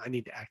watershed moment. I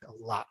need to act a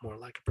lot more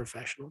like a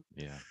professional.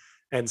 yeah,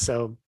 And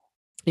so,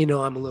 I'm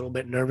a little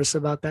bit nervous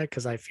about that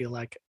because I feel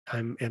like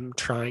am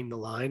trying the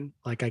line,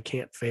 like I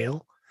can't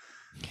fail,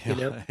 you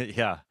know, yeah,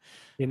 yeah.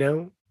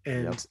 Yep.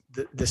 and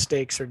the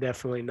stakes are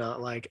definitely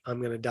not like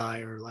I'm gonna die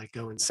or like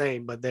go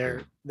insane, but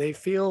they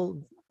feel,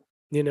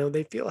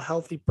 they feel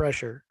healthy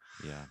pressure.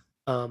 Yeah.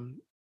 Um,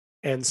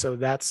 and so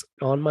that's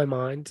on my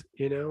mind,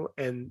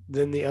 and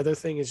then the other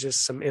thing is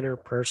just some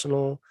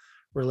interpersonal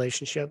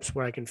relationships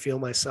where I can feel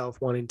myself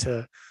wanting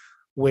to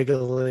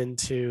wiggle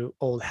into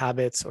old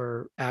habits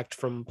or act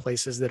from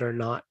places that are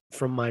not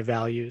from my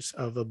values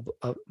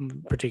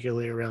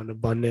particularly around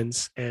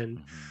abundance and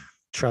Hmm.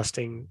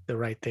 trusting the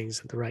right things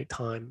at the right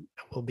time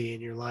will be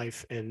in your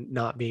life and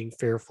not being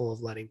fearful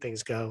of letting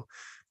things go.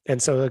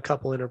 And so a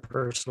couple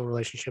interpersonal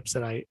relationships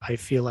that I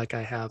feel like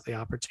I have the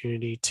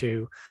opportunity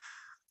to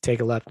take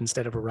a left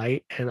instead of a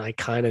right, and I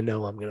kind of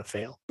know I'm going to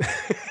fail.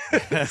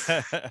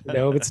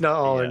 It's not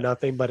all or Yeah.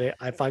 nothing, but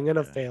if I'm going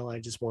to Yeah. fail, I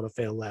just want to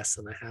fail less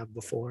than I have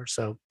before.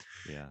 So,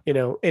 Yeah.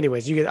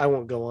 anyways, I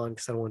won't go on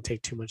because I don't want to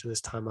take too much of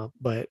this time up,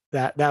 but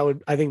that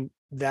would, I think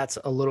that's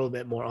a little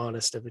bit more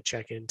honest of a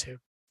check in too.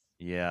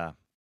 Yeah.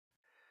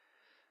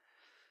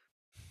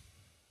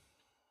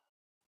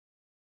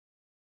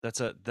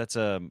 That's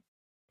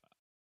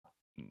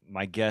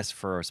my guess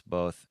for us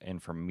both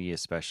and for me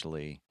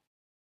especially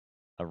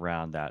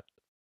around that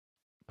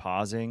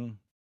pausing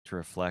to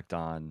reflect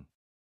on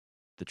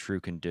the true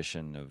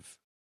condition of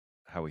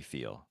how we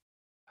feel,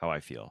 how I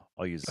feel.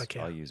 Okay.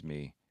 I'll use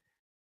me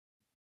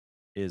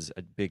is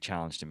a big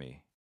challenge to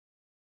me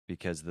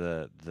because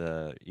the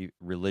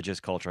religious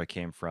culture I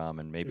came from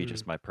and maybe Mm,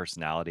 just my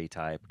personality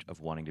type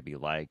of wanting to be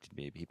liked,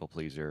 be a people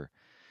pleaser,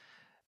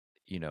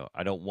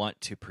 I don't want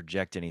to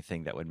project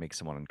anything that would make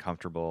someone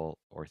uncomfortable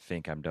or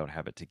think I don't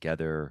have it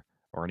together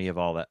or any of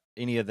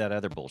that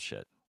other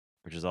bullshit,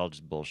 which is all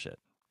just bullshit.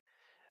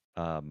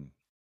 Um,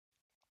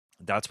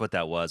 that's what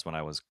that was when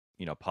I was,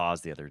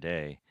 paused the other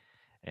day.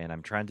 And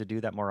I'm trying to do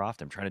that more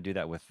often. I'm trying to do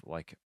that with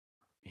like,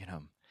 you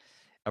know,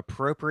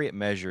 appropriate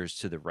measures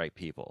to the right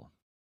people.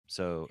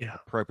 So yeah.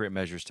 appropriate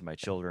measures to my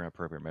children,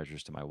 appropriate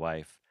measures to my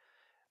wife,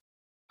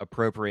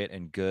 appropriate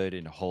and good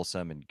and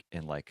wholesome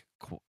and like,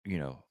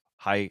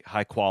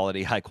 high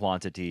quality, high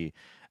quantity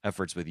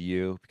efforts with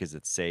you because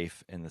it's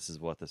safe. And this is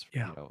what this,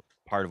 Yeah.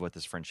 part of what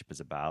this friendship is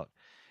about.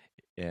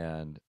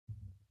 And,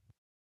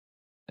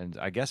 and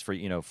I guess for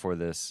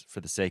the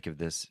sake of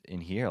this in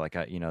here, like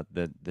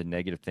the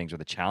negative things or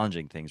the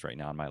challenging things right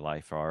now in my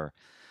life are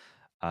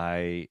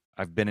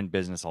I've been in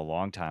business a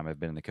long time. I've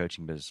been in the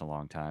coaching business a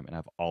long time, and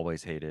I've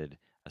always hated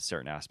a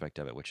certain aspect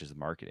of it, which is the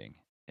marketing.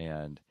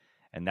 And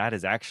and that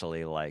is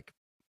actually like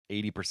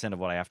 80% of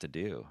what I have to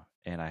do.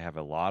 And I have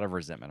a lot of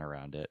resentment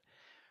around it.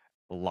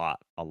 A lot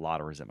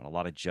of resentment, a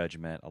lot of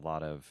judgment, a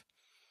lot of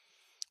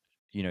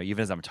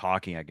even as I'm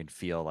talking, I can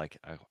feel like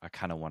I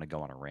kind of want to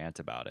go on a rant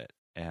about it.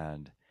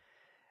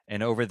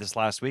 And over this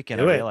last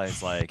weekend, I Do it.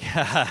 realized like,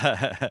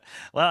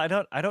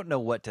 well, I don't know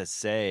what to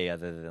say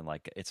other than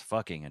like it's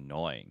fucking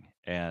annoying.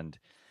 And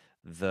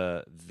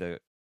the the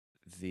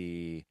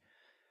the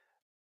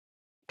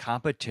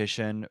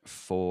competition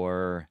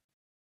for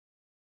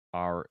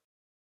our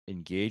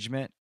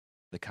engagement,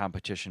 the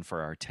competition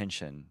for our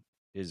attention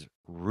is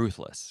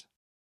ruthless,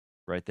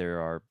 right? There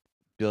are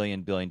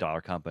billion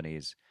dollar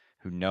companies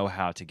who know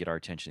how to get our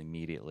attention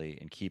immediately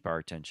and keep our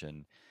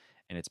attention.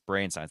 And it's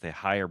brain science. They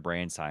hire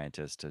brain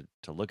scientists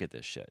to look at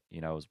this shit.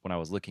 When I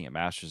was looking at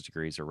master's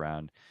degrees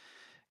around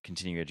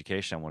continuing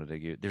education, I wanted to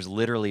get, there's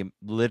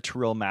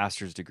literal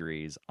master's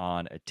degrees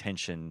on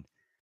attention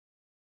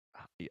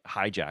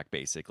hijack,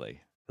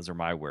 basically. Those are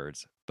my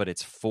words, but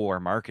it's for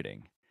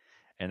marketing.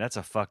 And that's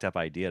a fucked up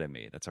idea to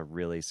me. That's a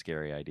really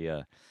scary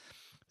idea.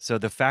 So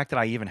the fact that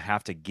I even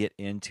have to get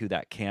into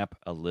that camp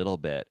a little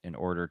bit in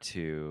order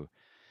to,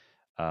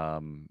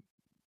 um,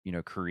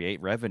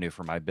 create revenue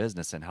for my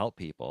business and help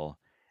people,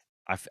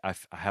 I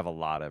have a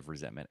lot of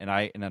resentment.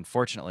 And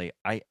unfortunately,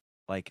 I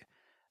like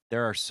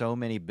there are so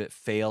many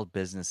failed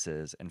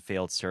businesses and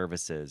failed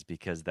services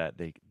because that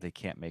they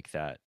can't make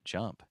that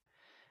jump.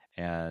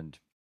 And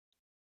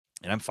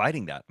I'm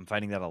fighting that. I'm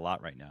fighting that a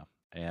lot right now.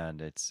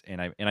 And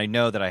I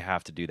know that I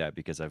have to do that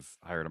because I've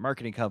hired a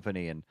marketing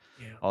company and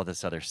Yeah. all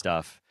this other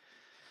stuff.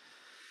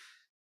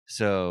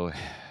 So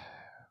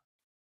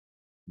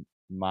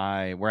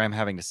where I'm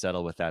having to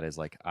settle with that is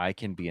like I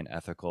can be an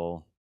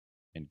ethical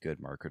and good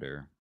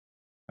marketer.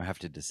 I have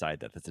to decide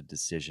that that's a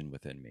decision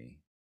within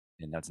me.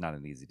 And that's not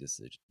an easy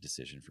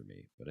decision for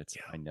me, but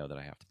I know that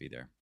I have to be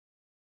there.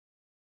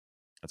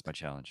 That's my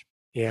challenge.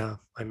 Yeah.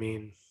 I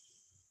mean,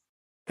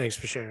 thanks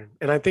for sharing.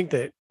 And I think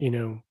that,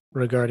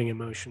 regarding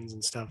emotions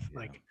and stuff,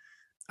 like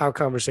our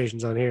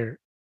conversations on here,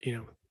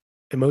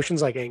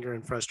 emotions like anger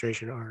and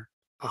frustration are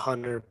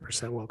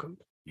 100% welcome.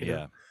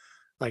 Yeah.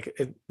 Like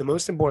the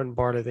most important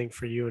part, I think,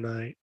 for you and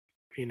I,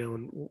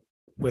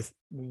 with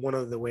one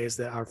of the ways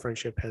that our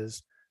friendship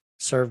has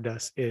served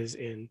us is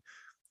in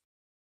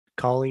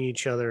calling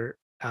each other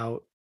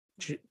out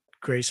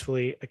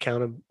gracefully,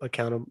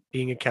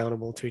 being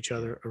accountable to each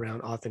other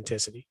around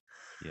authenticity.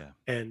 Yeah.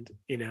 And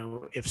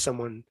if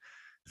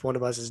one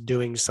of us is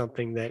doing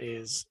something that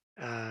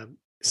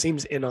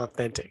seems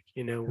inauthentic,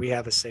 we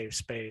have a safe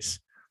space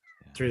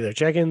through their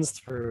check-ins,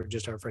 through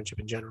just our friendship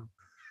in general,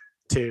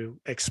 to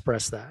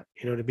express that,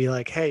 to be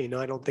like, hey,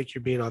 I don't think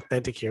you're being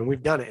authentic here. And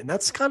we've done it. And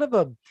that's kind of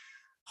a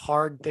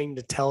hard thing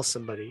to tell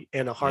somebody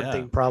and a hard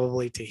thing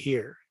probably to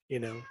hear,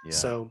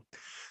 So,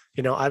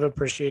 I've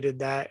appreciated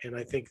that. And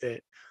I think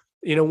that,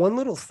 one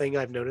little thing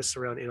I've noticed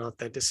around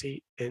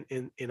inauthenticity and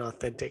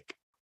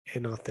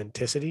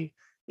inauthenticity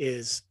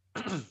is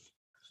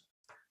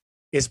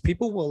is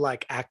people will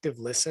like active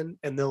listen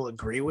and they'll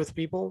agree with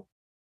people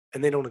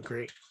and they don't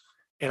agree.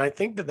 And I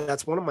think that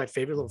that's one of my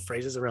favorite little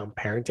phrases around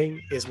parenting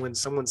is when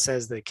someone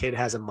says the kid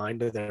has a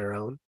mind of their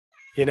own.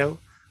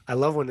 I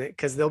love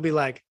because they'll be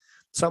like,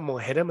 something will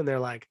hit them and they're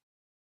like,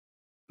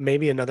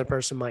 maybe another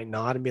person might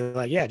nod and be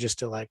like, yeah, just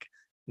to like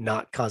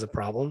not cause a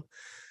problem.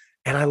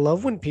 And I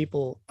love when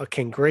people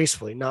can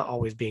gracefully, not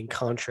always being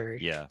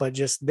contrary, but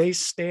just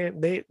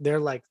they're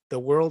like the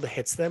world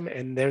hits them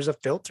and there's a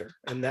filter.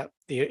 And that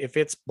if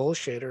it's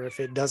bullshit or if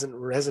it doesn't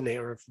resonate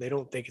or if they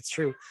don't think it's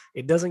true,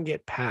 it doesn't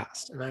get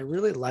passed. And I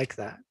really like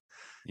that.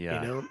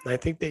 Yeah. I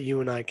think that you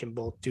and I can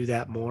both do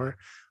that more.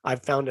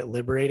 I've found it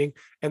liberating.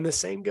 And the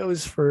same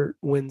goes for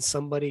when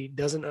somebody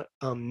doesn't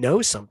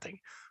know something.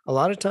 A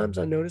lot of times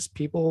I notice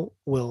people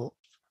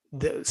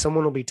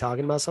someone will be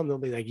talking about something. They'll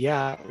be like,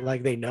 yeah,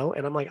 like they know.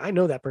 And I'm like, I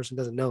know that person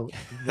doesn't know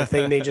the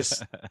thing. They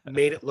just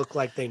made it look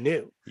like they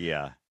knew.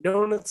 Yeah.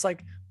 And it's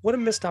like, what a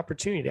missed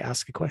opportunity to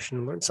ask a question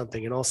and learn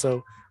something. And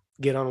also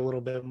get on a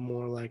little bit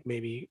more like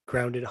maybe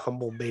grounded,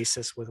 humble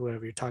basis with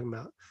whatever you're talking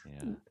about.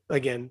 Yeah.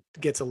 Again,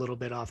 gets a little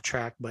bit off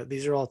track, but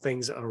these are all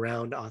things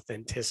around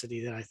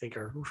authenticity that I think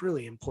are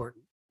really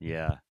important.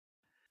 Yeah.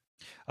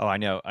 Oh, I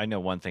know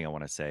one thing I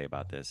want to say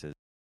about this is,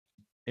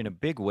 in a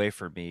big way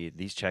for me,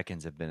 these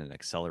check-ins have been an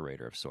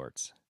accelerator of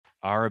sorts.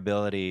 Our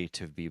ability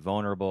to be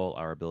vulnerable,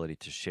 our ability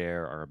to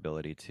share, our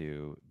ability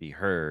to be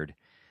heard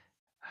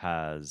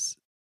has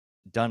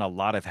done a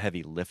lot of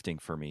heavy lifting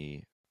for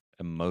me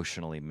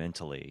emotionally,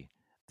 mentally,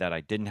 that I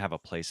didn't have a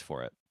place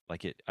for it.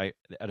 Like at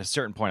a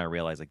certain point I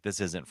realized like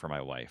this isn't for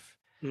my wife.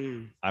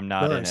 I'm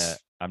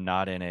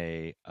not in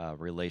a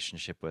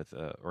relationship with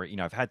or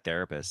I've had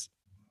therapists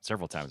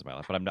several times in my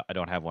life, but I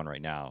don't have one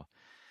right now.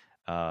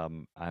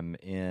 I'm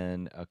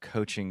in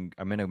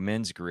a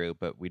men's group,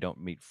 but we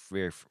don't meet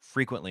very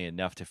frequently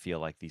enough to feel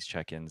like these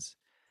check-ins,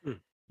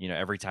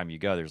 every time you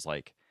go, there's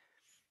like,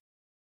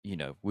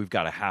 we've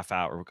got a half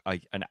hour,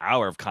 an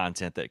hour of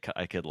content that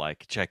I could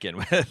like check in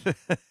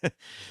with.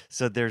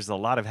 So there's a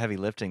lot of heavy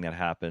lifting that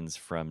happens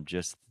from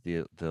just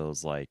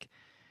those like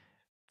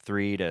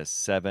 3 to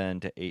 7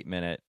 to 8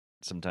 minute,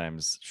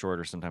 sometimes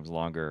shorter, sometimes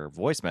longer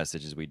voice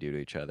messages we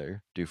do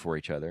for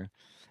each other.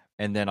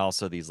 And then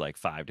also these like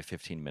 5 to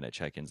 15-minute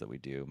check-ins that we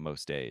do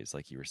most days,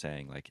 like you were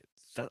saying, like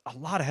a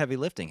lot of heavy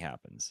lifting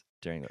happens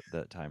during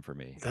that time for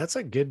me. That's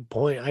a good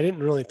point. I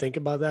didn't really think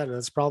about that, and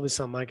that's probably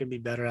something I can be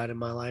better at in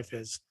my life,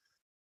 is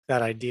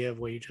that idea of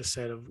what you just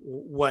said of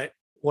what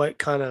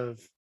kind of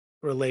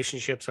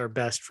relationships are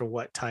best for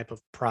what type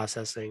of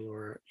processing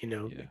or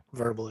Yeah.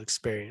 verbal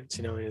experience.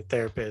 In a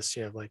therapist,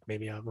 you have like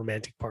maybe a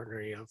romantic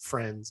partner, you have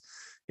friends,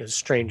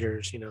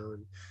 strangers,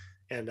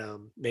 and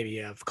maybe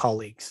you have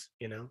colleagues,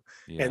 Yeah.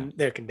 and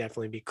there can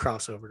definitely be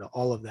crossover to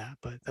all of that.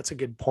 But that's a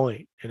good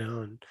point,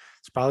 and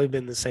it's probably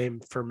been the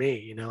same for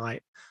me.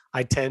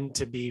 I tend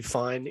to be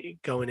fine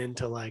going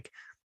into like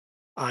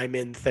I'm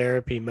in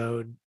therapy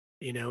mode,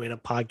 in a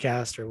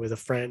podcast or with a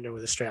friend or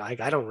with a stranger. Like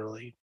I don't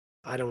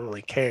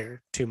really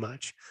care too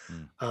much.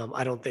 Mm.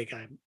 I don't think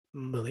I'm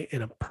really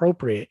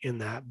inappropriate in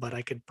that, but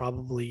I could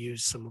probably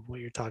use some of what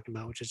you're talking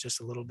about, which is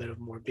just a little bit of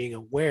more being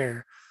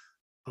aware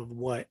of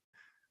what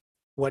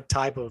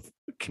type of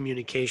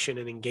communication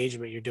and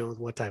engagement you're doing with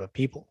what type of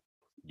people.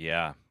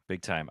 Yeah,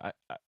 big time.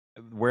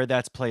 Where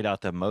that's played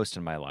out the most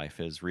in my life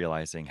is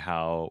realizing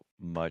how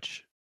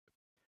much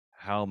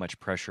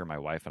pressure my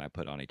wife and I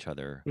put on each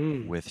other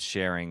Mm, with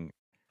sharing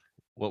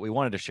what we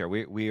wanted to share.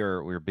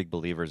 We're big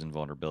believers in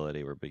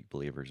vulnerability. We're big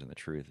believers in the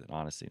truth and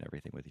honesty and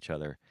everything with each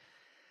other.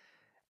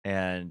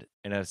 And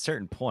at a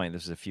certain point,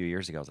 this was a few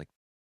years ago, I was like,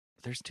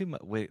 "There's too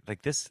much. Wait,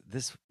 like this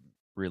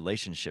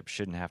relationship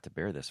shouldn't have to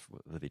bear this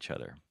with each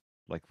other.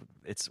 Like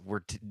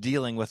we're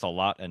dealing with a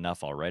lot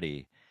enough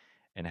already,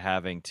 and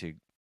having to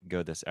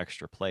go this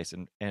extra place.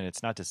 And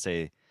it's not to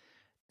say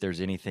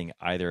there's anything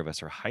either of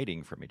us are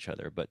hiding from each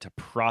other, but to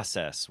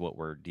process what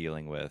we're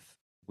dealing with,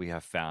 we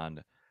have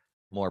found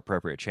more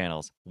appropriate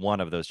channels. One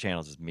of those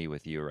channels is me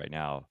with you right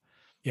now.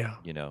 yeah.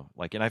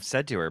 Like, and I've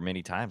said to her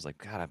many times, like,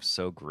 God, I'm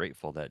so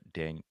grateful that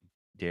Dan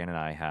and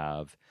I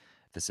have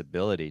this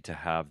ability to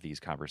have these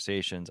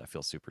conversations. I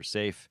feel super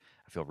safe.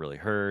 I feel really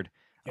heard.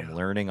 I'm Yeah.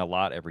 learning a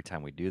lot every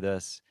time we do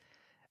this.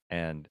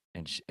 And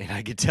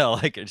I could tell,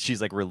 like, and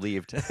she's like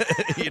relieved,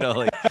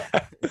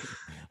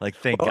 like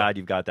thank Well, God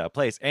you've got that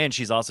place. And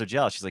she's also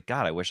jealous. She's like,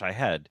 God, I wish I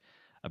had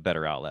a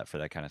better outlet for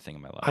that kind of thing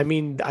in my I life.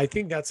 mean, I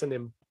think that's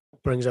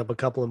brings up a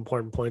couple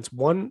important points.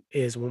 One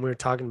is when we were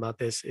talking about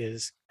this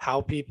is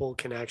how people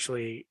can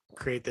actually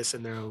create this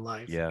in their own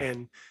life. Yeah,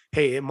 And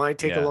hey, it might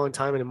take a yeah, long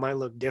time and it might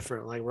look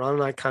different. Like Ron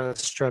and I kind of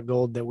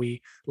struggled that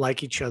we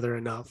like each other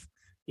enough,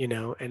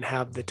 and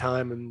have the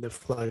time and the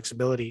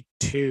flexibility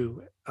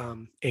to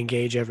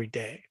engage every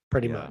day,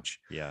 pretty yeah, much.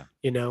 yeah,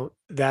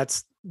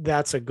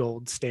 That's a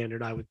gold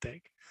standard, I would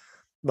think.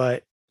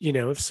 But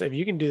if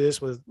you can do this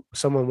with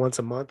someone once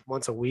a month,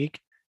 once a week,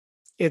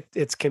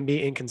 it can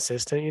be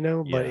inconsistent,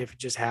 but yeah, if it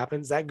just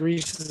happens, that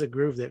greases a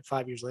groove that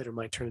 5 years later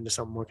might turn into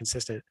something more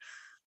consistent.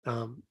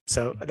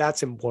 So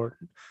that's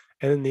important.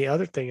 And then the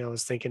other thing I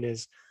was thinking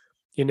is,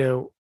 you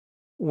know,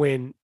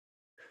 when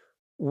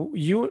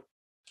you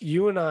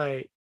and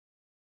I,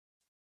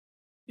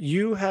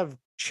 you have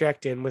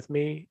checked in with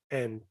me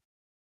and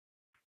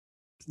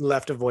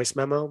left a voice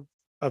memo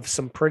of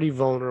some pretty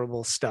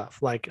vulnerable stuff,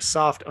 like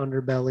soft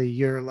underbelly,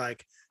 your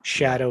like yeah,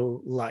 shadow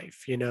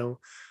life,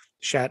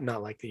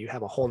 not like that you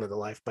have a whole nother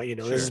life, but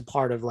this is sure.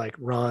 part of like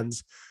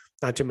Ron's.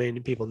 Not too many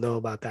people know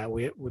about that.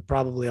 We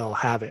probably all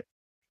have it.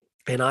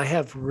 And I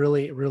have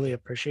really, really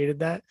appreciated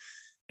that.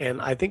 And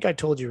I think I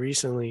told you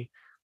recently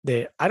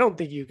that I don't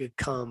think you could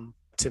come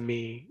to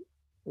me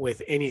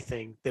with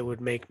anything that would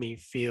make me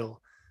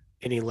feel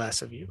any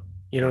less of you.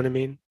 You know what I Mm,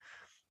 mean?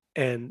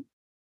 And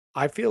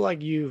I feel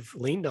like you've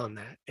leaned on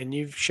that and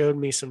you've showed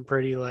me some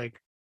pretty like,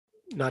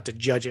 not to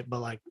judge it, but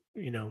like,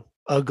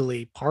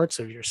 ugly parts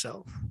of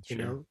yourself,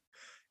 sure.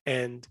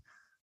 and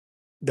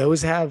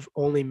those have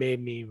only made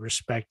me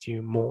respect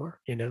you more.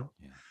 Yeah,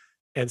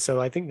 And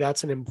so I think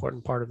that's an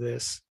important part of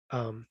this,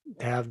 to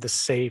have the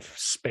safe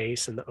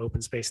space and the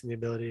open space and the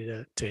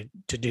ability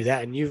to do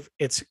that. And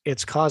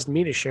it's caused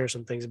me to share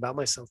some things about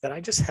myself that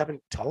I just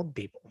haven't told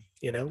people.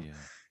 yeah,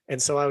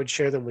 And so I would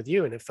share them with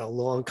you and it felt a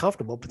little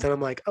uncomfortable, but then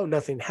I'm like, oh,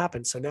 nothing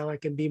happened. So now I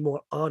can be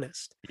more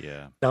honest,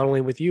 yeah, not only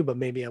with you, but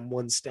maybe I'm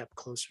one step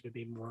closer to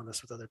being more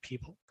honest with other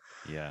people,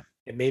 yeah.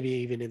 and maybe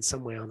even in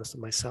some way honest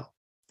with myself.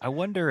 I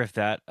wonder if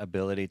that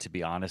ability to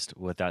be honest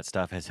with that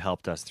stuff has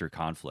helped us through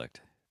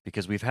conflict,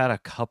 because we've had a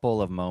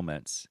couple of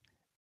moments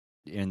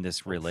in this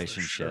Oh, for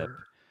relationship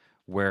sure.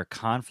 where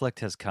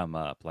conflict has come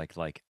up,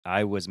 like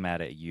I was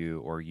mad at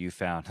you, or you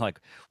found, like,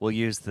 we'll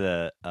use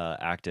the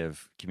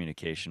active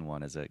communication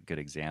one as a good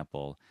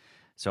example.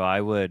 So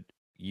I would,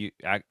 you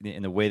act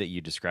in the way that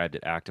you described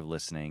it. Active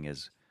listening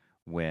is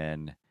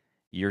when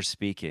you're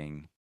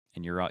speaking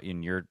and you're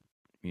in your,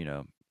 you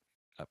know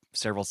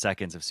several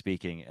seconds of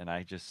speaking, and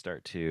I just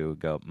start to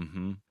go,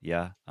 mm-hmm,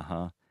 yeah,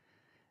 uh-huh,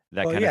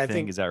 that Well, kind yeah, of I thing.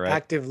 think Is that right?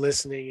 active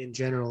listening in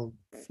general,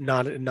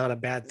 not a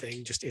bad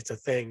thing. Just it's a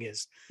thing.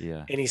 Is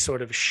Yeah. any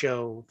sort of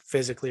show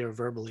physically or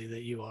verbally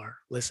that you are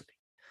listening.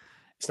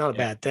 It's not a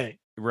Yeah, bad thing.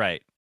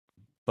 right.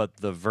 But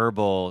the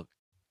verbal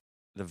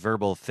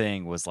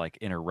thing was like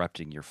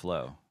interrupting your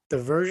flow. the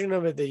version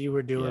of it that you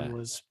were doing Yeah.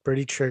 was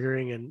pretty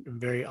triggering and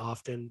very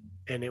often,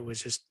 and it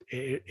was just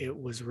it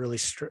was really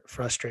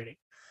frustrating,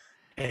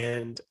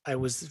 and I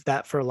was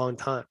that for a long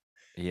time,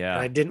 and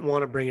I Yeah. didn't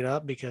want to bring it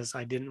up because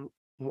I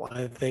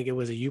think it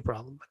was a you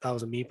problem. I thought it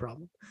was a me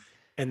problem,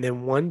 and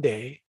then one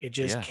day it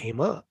just Yeah.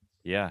 came up,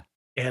 Yeah.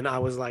 and I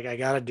was like, I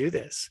got to do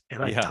this,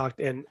 and I Yeah. talked,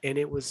 and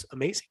it was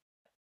amazing.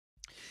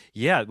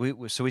 Yeah.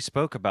 So we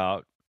spoke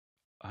about,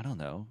 I don't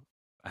know,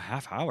 a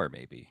half hour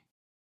maybe,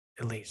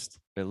 At least,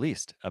 at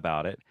least,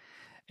 about it.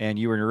 And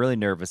you were really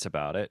nervous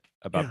about it,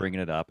 about yeah. bringing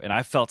it up. And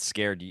I felt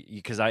scared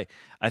because I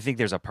think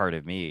there's a part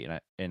of me,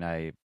 and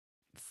I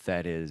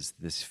that is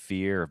this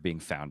fear of being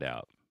found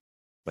out.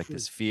 Like Hmm.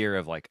 this fear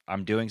of like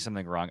I'm doing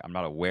something wrong. I'm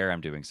not aware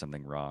I'm doing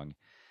something wrong.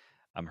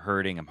 I'm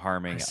hurting, I'm I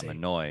harming, I'm see.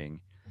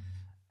 annoying.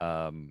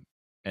 Um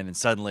and then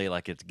suddenly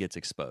like it gets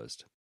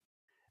exposed.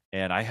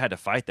 And I had to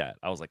fight that.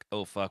 I was like,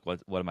 "Oh fuck,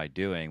 what am I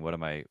doing? What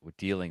am I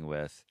dealing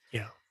with?"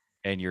 Yeah.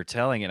 And you're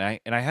telling, and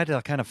I had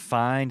to kind of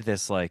find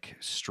this like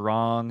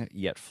strong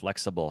yet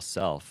flexible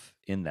self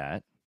in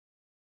that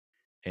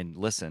and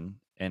listen.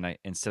 And I,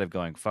 instead of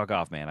going fuck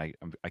off, man,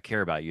 I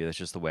care about you. That's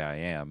just the way I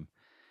am.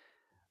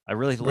 I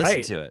really listened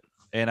Right. to it.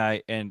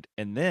 And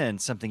and then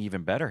something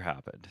even better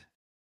happened,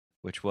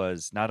 which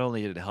was not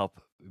only did it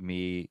help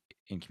me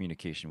in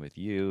communication with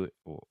you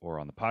or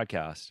on the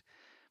podcast,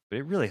 but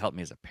it really helped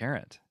me as a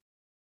parent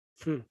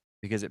Hmm.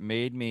 because it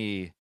made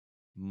me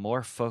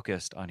more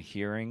focused on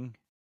hearing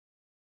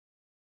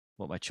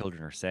what my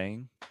children are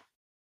saying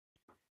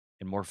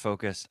and more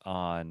focused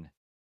on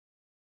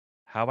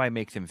how I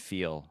make them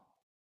feel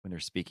when they're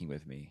speaking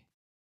with me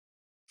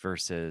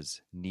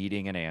versus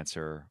needing an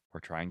answer or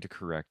trying to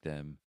correct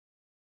them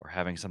or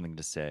having something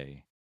to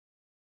say,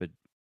 but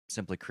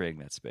simply creating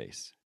that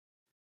space.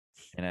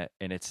 And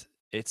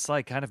it's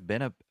like kind of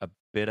been a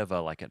bit of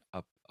a like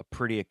a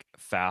pretty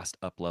fast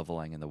up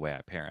leveling in the way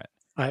I parent.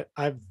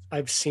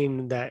 I've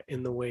seen that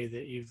in the way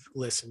that you've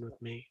listened with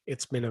me.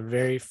 It's been a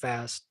very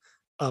fast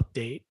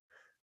update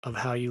of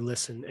how you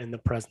listen and the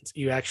presence.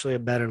 You're actually a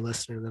better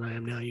listener than I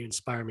am now. You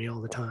inspire me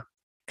all the time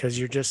because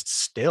you're just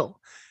still.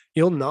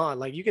 You'll nod,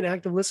 like you can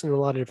active listen in a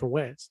lot of different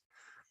ways,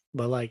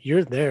 but like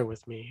you're there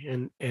with me,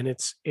 and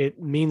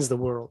it means the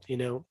world.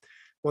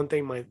 One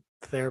thing my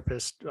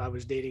therapist, I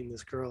was dating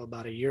this girl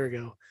about a year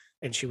ago,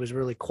 and she was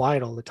really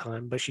quiet all the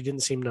time, but she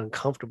didn't seem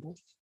uncomfortable.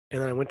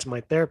 And then I went to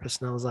my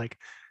therapist and I was like,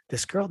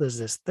 this girl does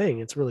this thing.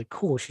 It's really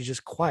cool. She's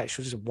just quiet.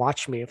 She'll just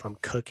watch me if I'm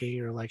cooking,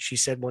 or like she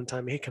said one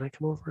time, hey, can I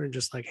come over and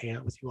just like hang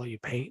out with you while you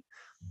paint?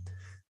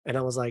 And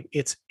I was like,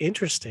 it's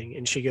interesting.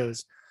 And she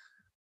goes,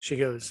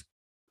 one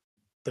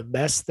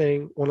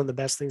of the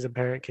best things a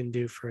parent can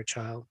do for a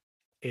child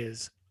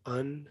is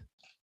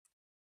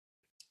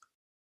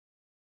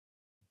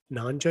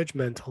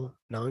non-judgmental,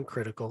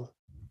 non-critical,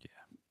 Yeah.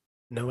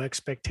 no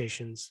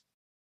expectations,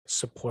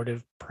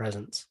 supportive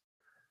presence,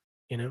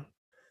 you know?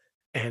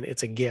 And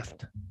it's a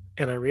gift.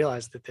 And I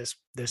realized that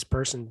this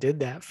person did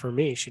that for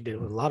me. She did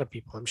it with a lot of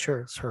people. I'm sure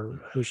it's her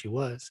who she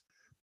was,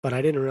 but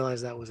I didn't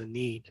realize that was a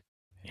need,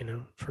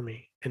 Yeah. for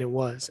me. And it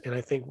was. And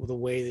I think the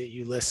way that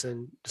you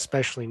listen,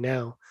 especially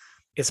now,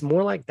 it's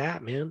more like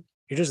that, man.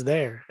 You're just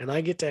there, and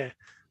I get to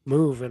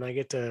move, and I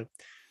get to,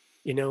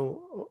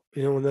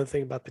 another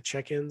thing about the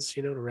check-ins,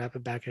 to wrap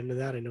it back into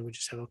that. I know we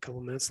just have a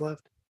couple minutes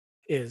left.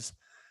 Is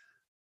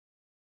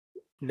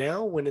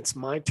now when it's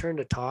my turn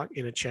to talk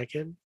in a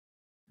check-in,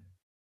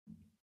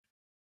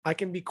 I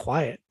can be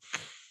quiet,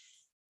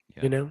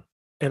 Yeah.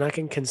 and I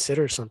can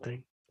consider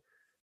something,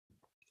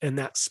 and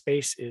that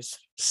space is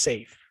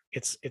safe.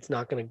 It's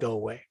not going to go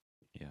away.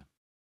 Yeah.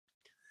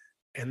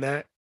 And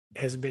that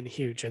has been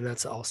huge. And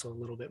that's also a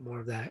little bit more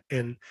of that.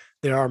 And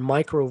there are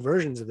micro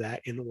versions of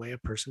that in the way a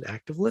person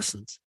active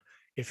listens.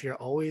 If you're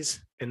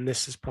always, and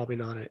this is probably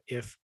not an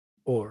if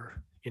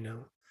or,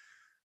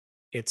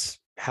 it's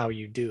how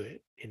you do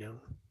it,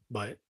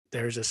 but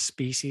there's a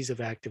species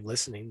of active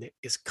listening that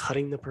is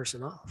cutting the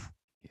person off.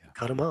 Yeah.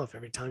 Cut them off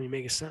every time you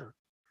make a sound,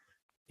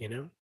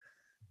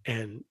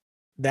 and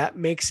that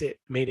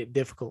made it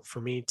difficult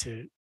for me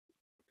to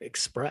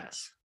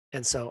express.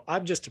 And so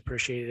I've just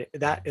appreciated it.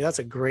 That's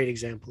a great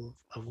example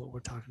of what we're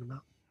talking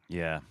about.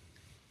 Yeah.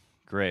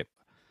 Great.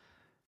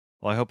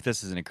 Well, I hope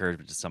this is an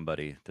encouragement to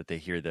somebody that they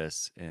hear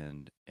this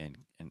and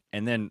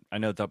then I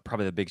know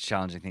probably the big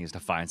challenging thing is to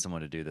find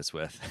someone to do this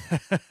with.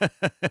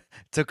 It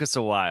took us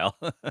a while.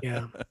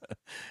 Yeah.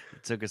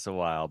 It took us a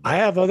while, I but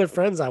have other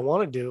friends I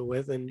want to do it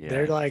with, and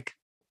they're yeah. like,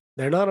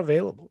 they're not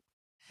available.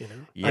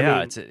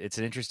 Yeah, it's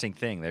an interesting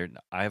thing.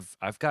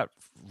 I've got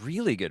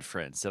really good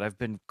friends that I've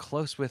been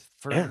close with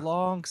for yeah, a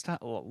long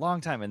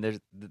time, and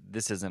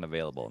this isn't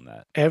available in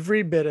that.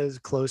 every bit as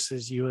close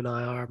as you and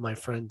I are, my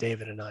friend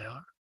David and I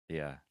are.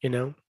 Yeah.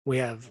 We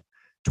have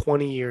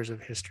 20 years of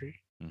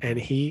history, and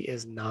Mhm. he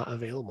is not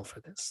available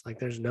for this. Like,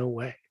 there's no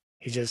way.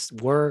 He just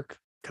work,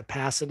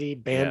 capacity,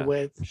 Yeah.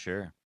 bandwidth,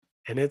 Sure.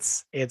 and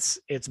it's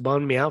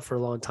bummed me out for a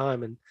long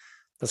time. And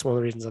that's one of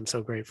the reasons I'm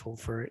so grateful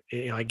for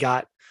it. I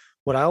got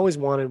what I always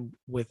wanted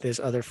with this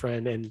other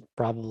friend, and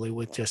probably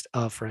with just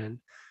a friend.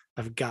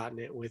 I've gotten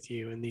it with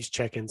you, and these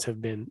check-ins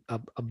have been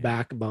a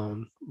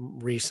backbone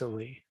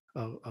recently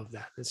of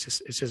that.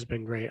 It's just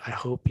been great. I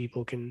hope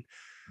people can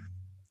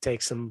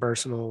take some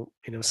personal,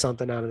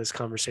 something out of this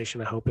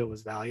conversation. I hope it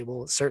was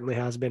valuable. It certainly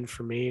has been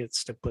for me.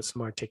 It's to put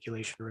some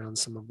articulation around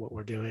some of what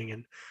we're doing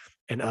and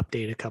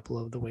update a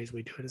couple of the ways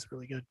we do it is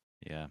really good.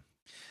 Yeah.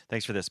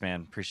 Thanks for this,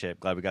 man. Appreciate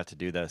it. Glad we got to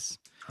do this.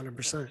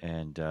 100%.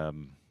 And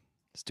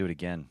let's do it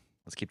again.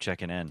 Let's keep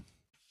checking in.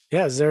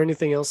 Yeah. Is there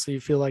anything else that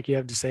you feel like you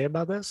have to say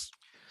about this?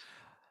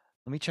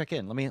 Let me check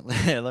in. Let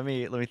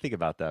me think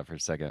about that for a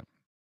second.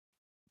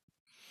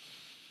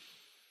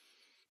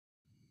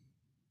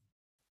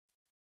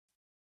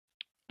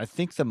 I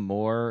think the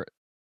more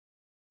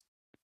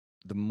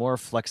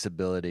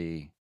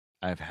flexibility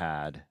I've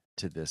had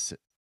to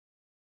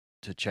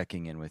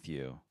checking in with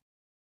you.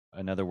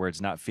 In other words,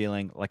 not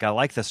feeling like I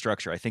like the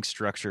structure. I think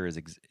structure is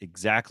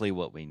exactly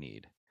what we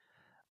need,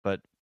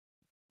 but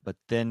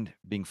then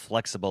being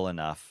flexible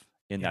enough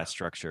in that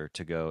structure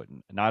to go,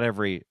 not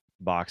every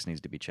box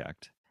needs to be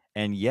checked.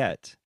 And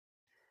yet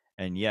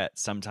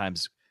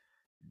sometimes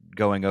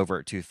going over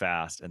it too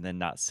fast and then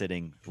not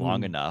sitting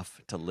long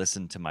enough to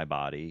listen to my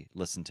body,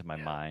 listen to my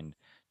mind,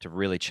 to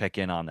really check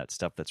in on that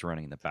stuff that's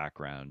running in the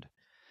background.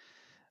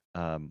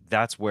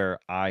 That's where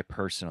I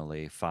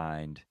personally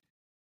find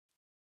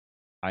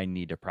I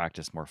need to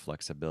practice more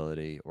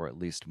flexibility, or at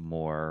least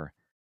more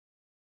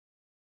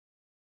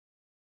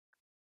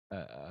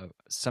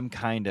some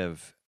kind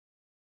of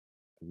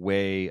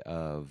way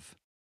of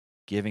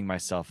giving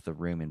myself the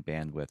room and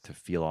bandwidth to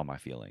feel all my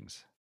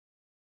feelings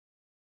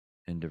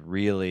and to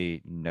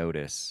really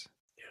notice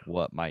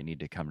what might need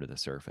to come to the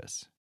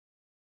surface.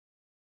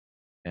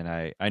 And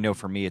I know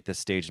for me at this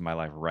stage in my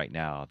life right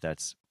now,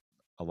 that's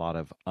a lot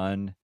of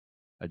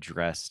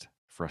unaddressed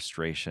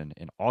frustration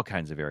in all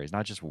kinds of areas,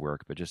 not just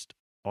work, but just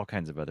all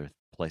kinds of other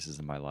places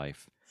in my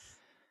life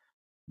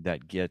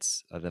that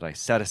gets that I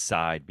set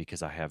aside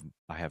because I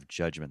have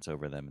judgments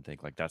over them and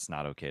think like that's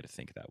not okay to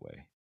think that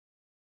way.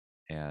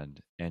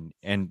 And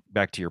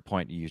back to your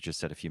point you just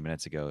said a few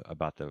minutes ago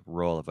about the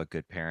role of a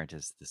good parent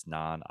is this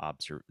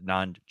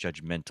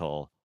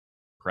non-judgmental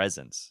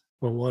presence.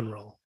 Well, one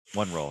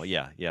role,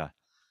 yeah.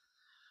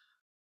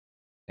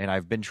 And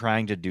I've been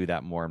trying to do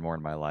that more and more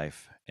in my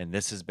life, and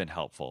this has been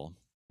helpful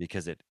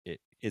because it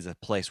is a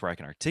place where I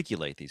can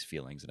articulate these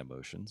feelings and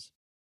emotions.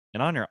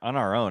 And on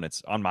our own,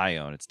 it's on my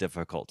own, it's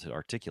difficult to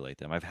articulate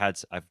them. I've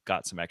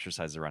got some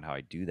exercises around how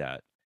I do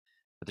that,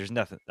 but there's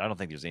nothing. I don't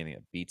think there's anything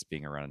that beats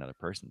being around another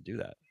person to do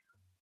that.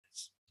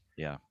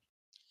 Yeah,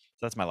 so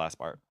that's my last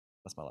part.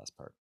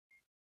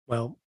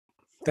 Well,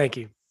 thank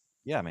you.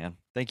 Yeah, man.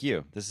 Thank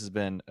you. This has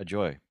been a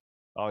joy.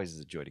 Always is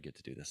a joy to get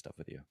to do this stuff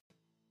with you.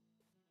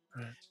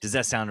 Right. Does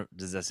that sound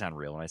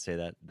real when I say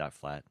that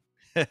flat?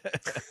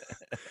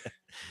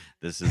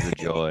 This is a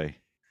joy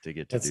to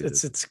get to do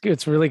this.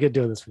 It's really good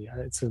doing this with you.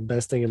 It's the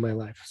best thing in my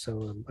life.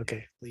 So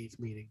okay, leave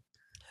meeting.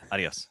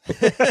 Adios.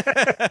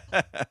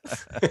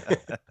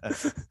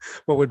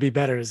 What would be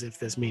better is if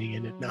this meeting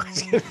ended. No.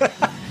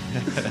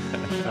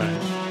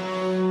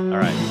 All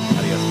right.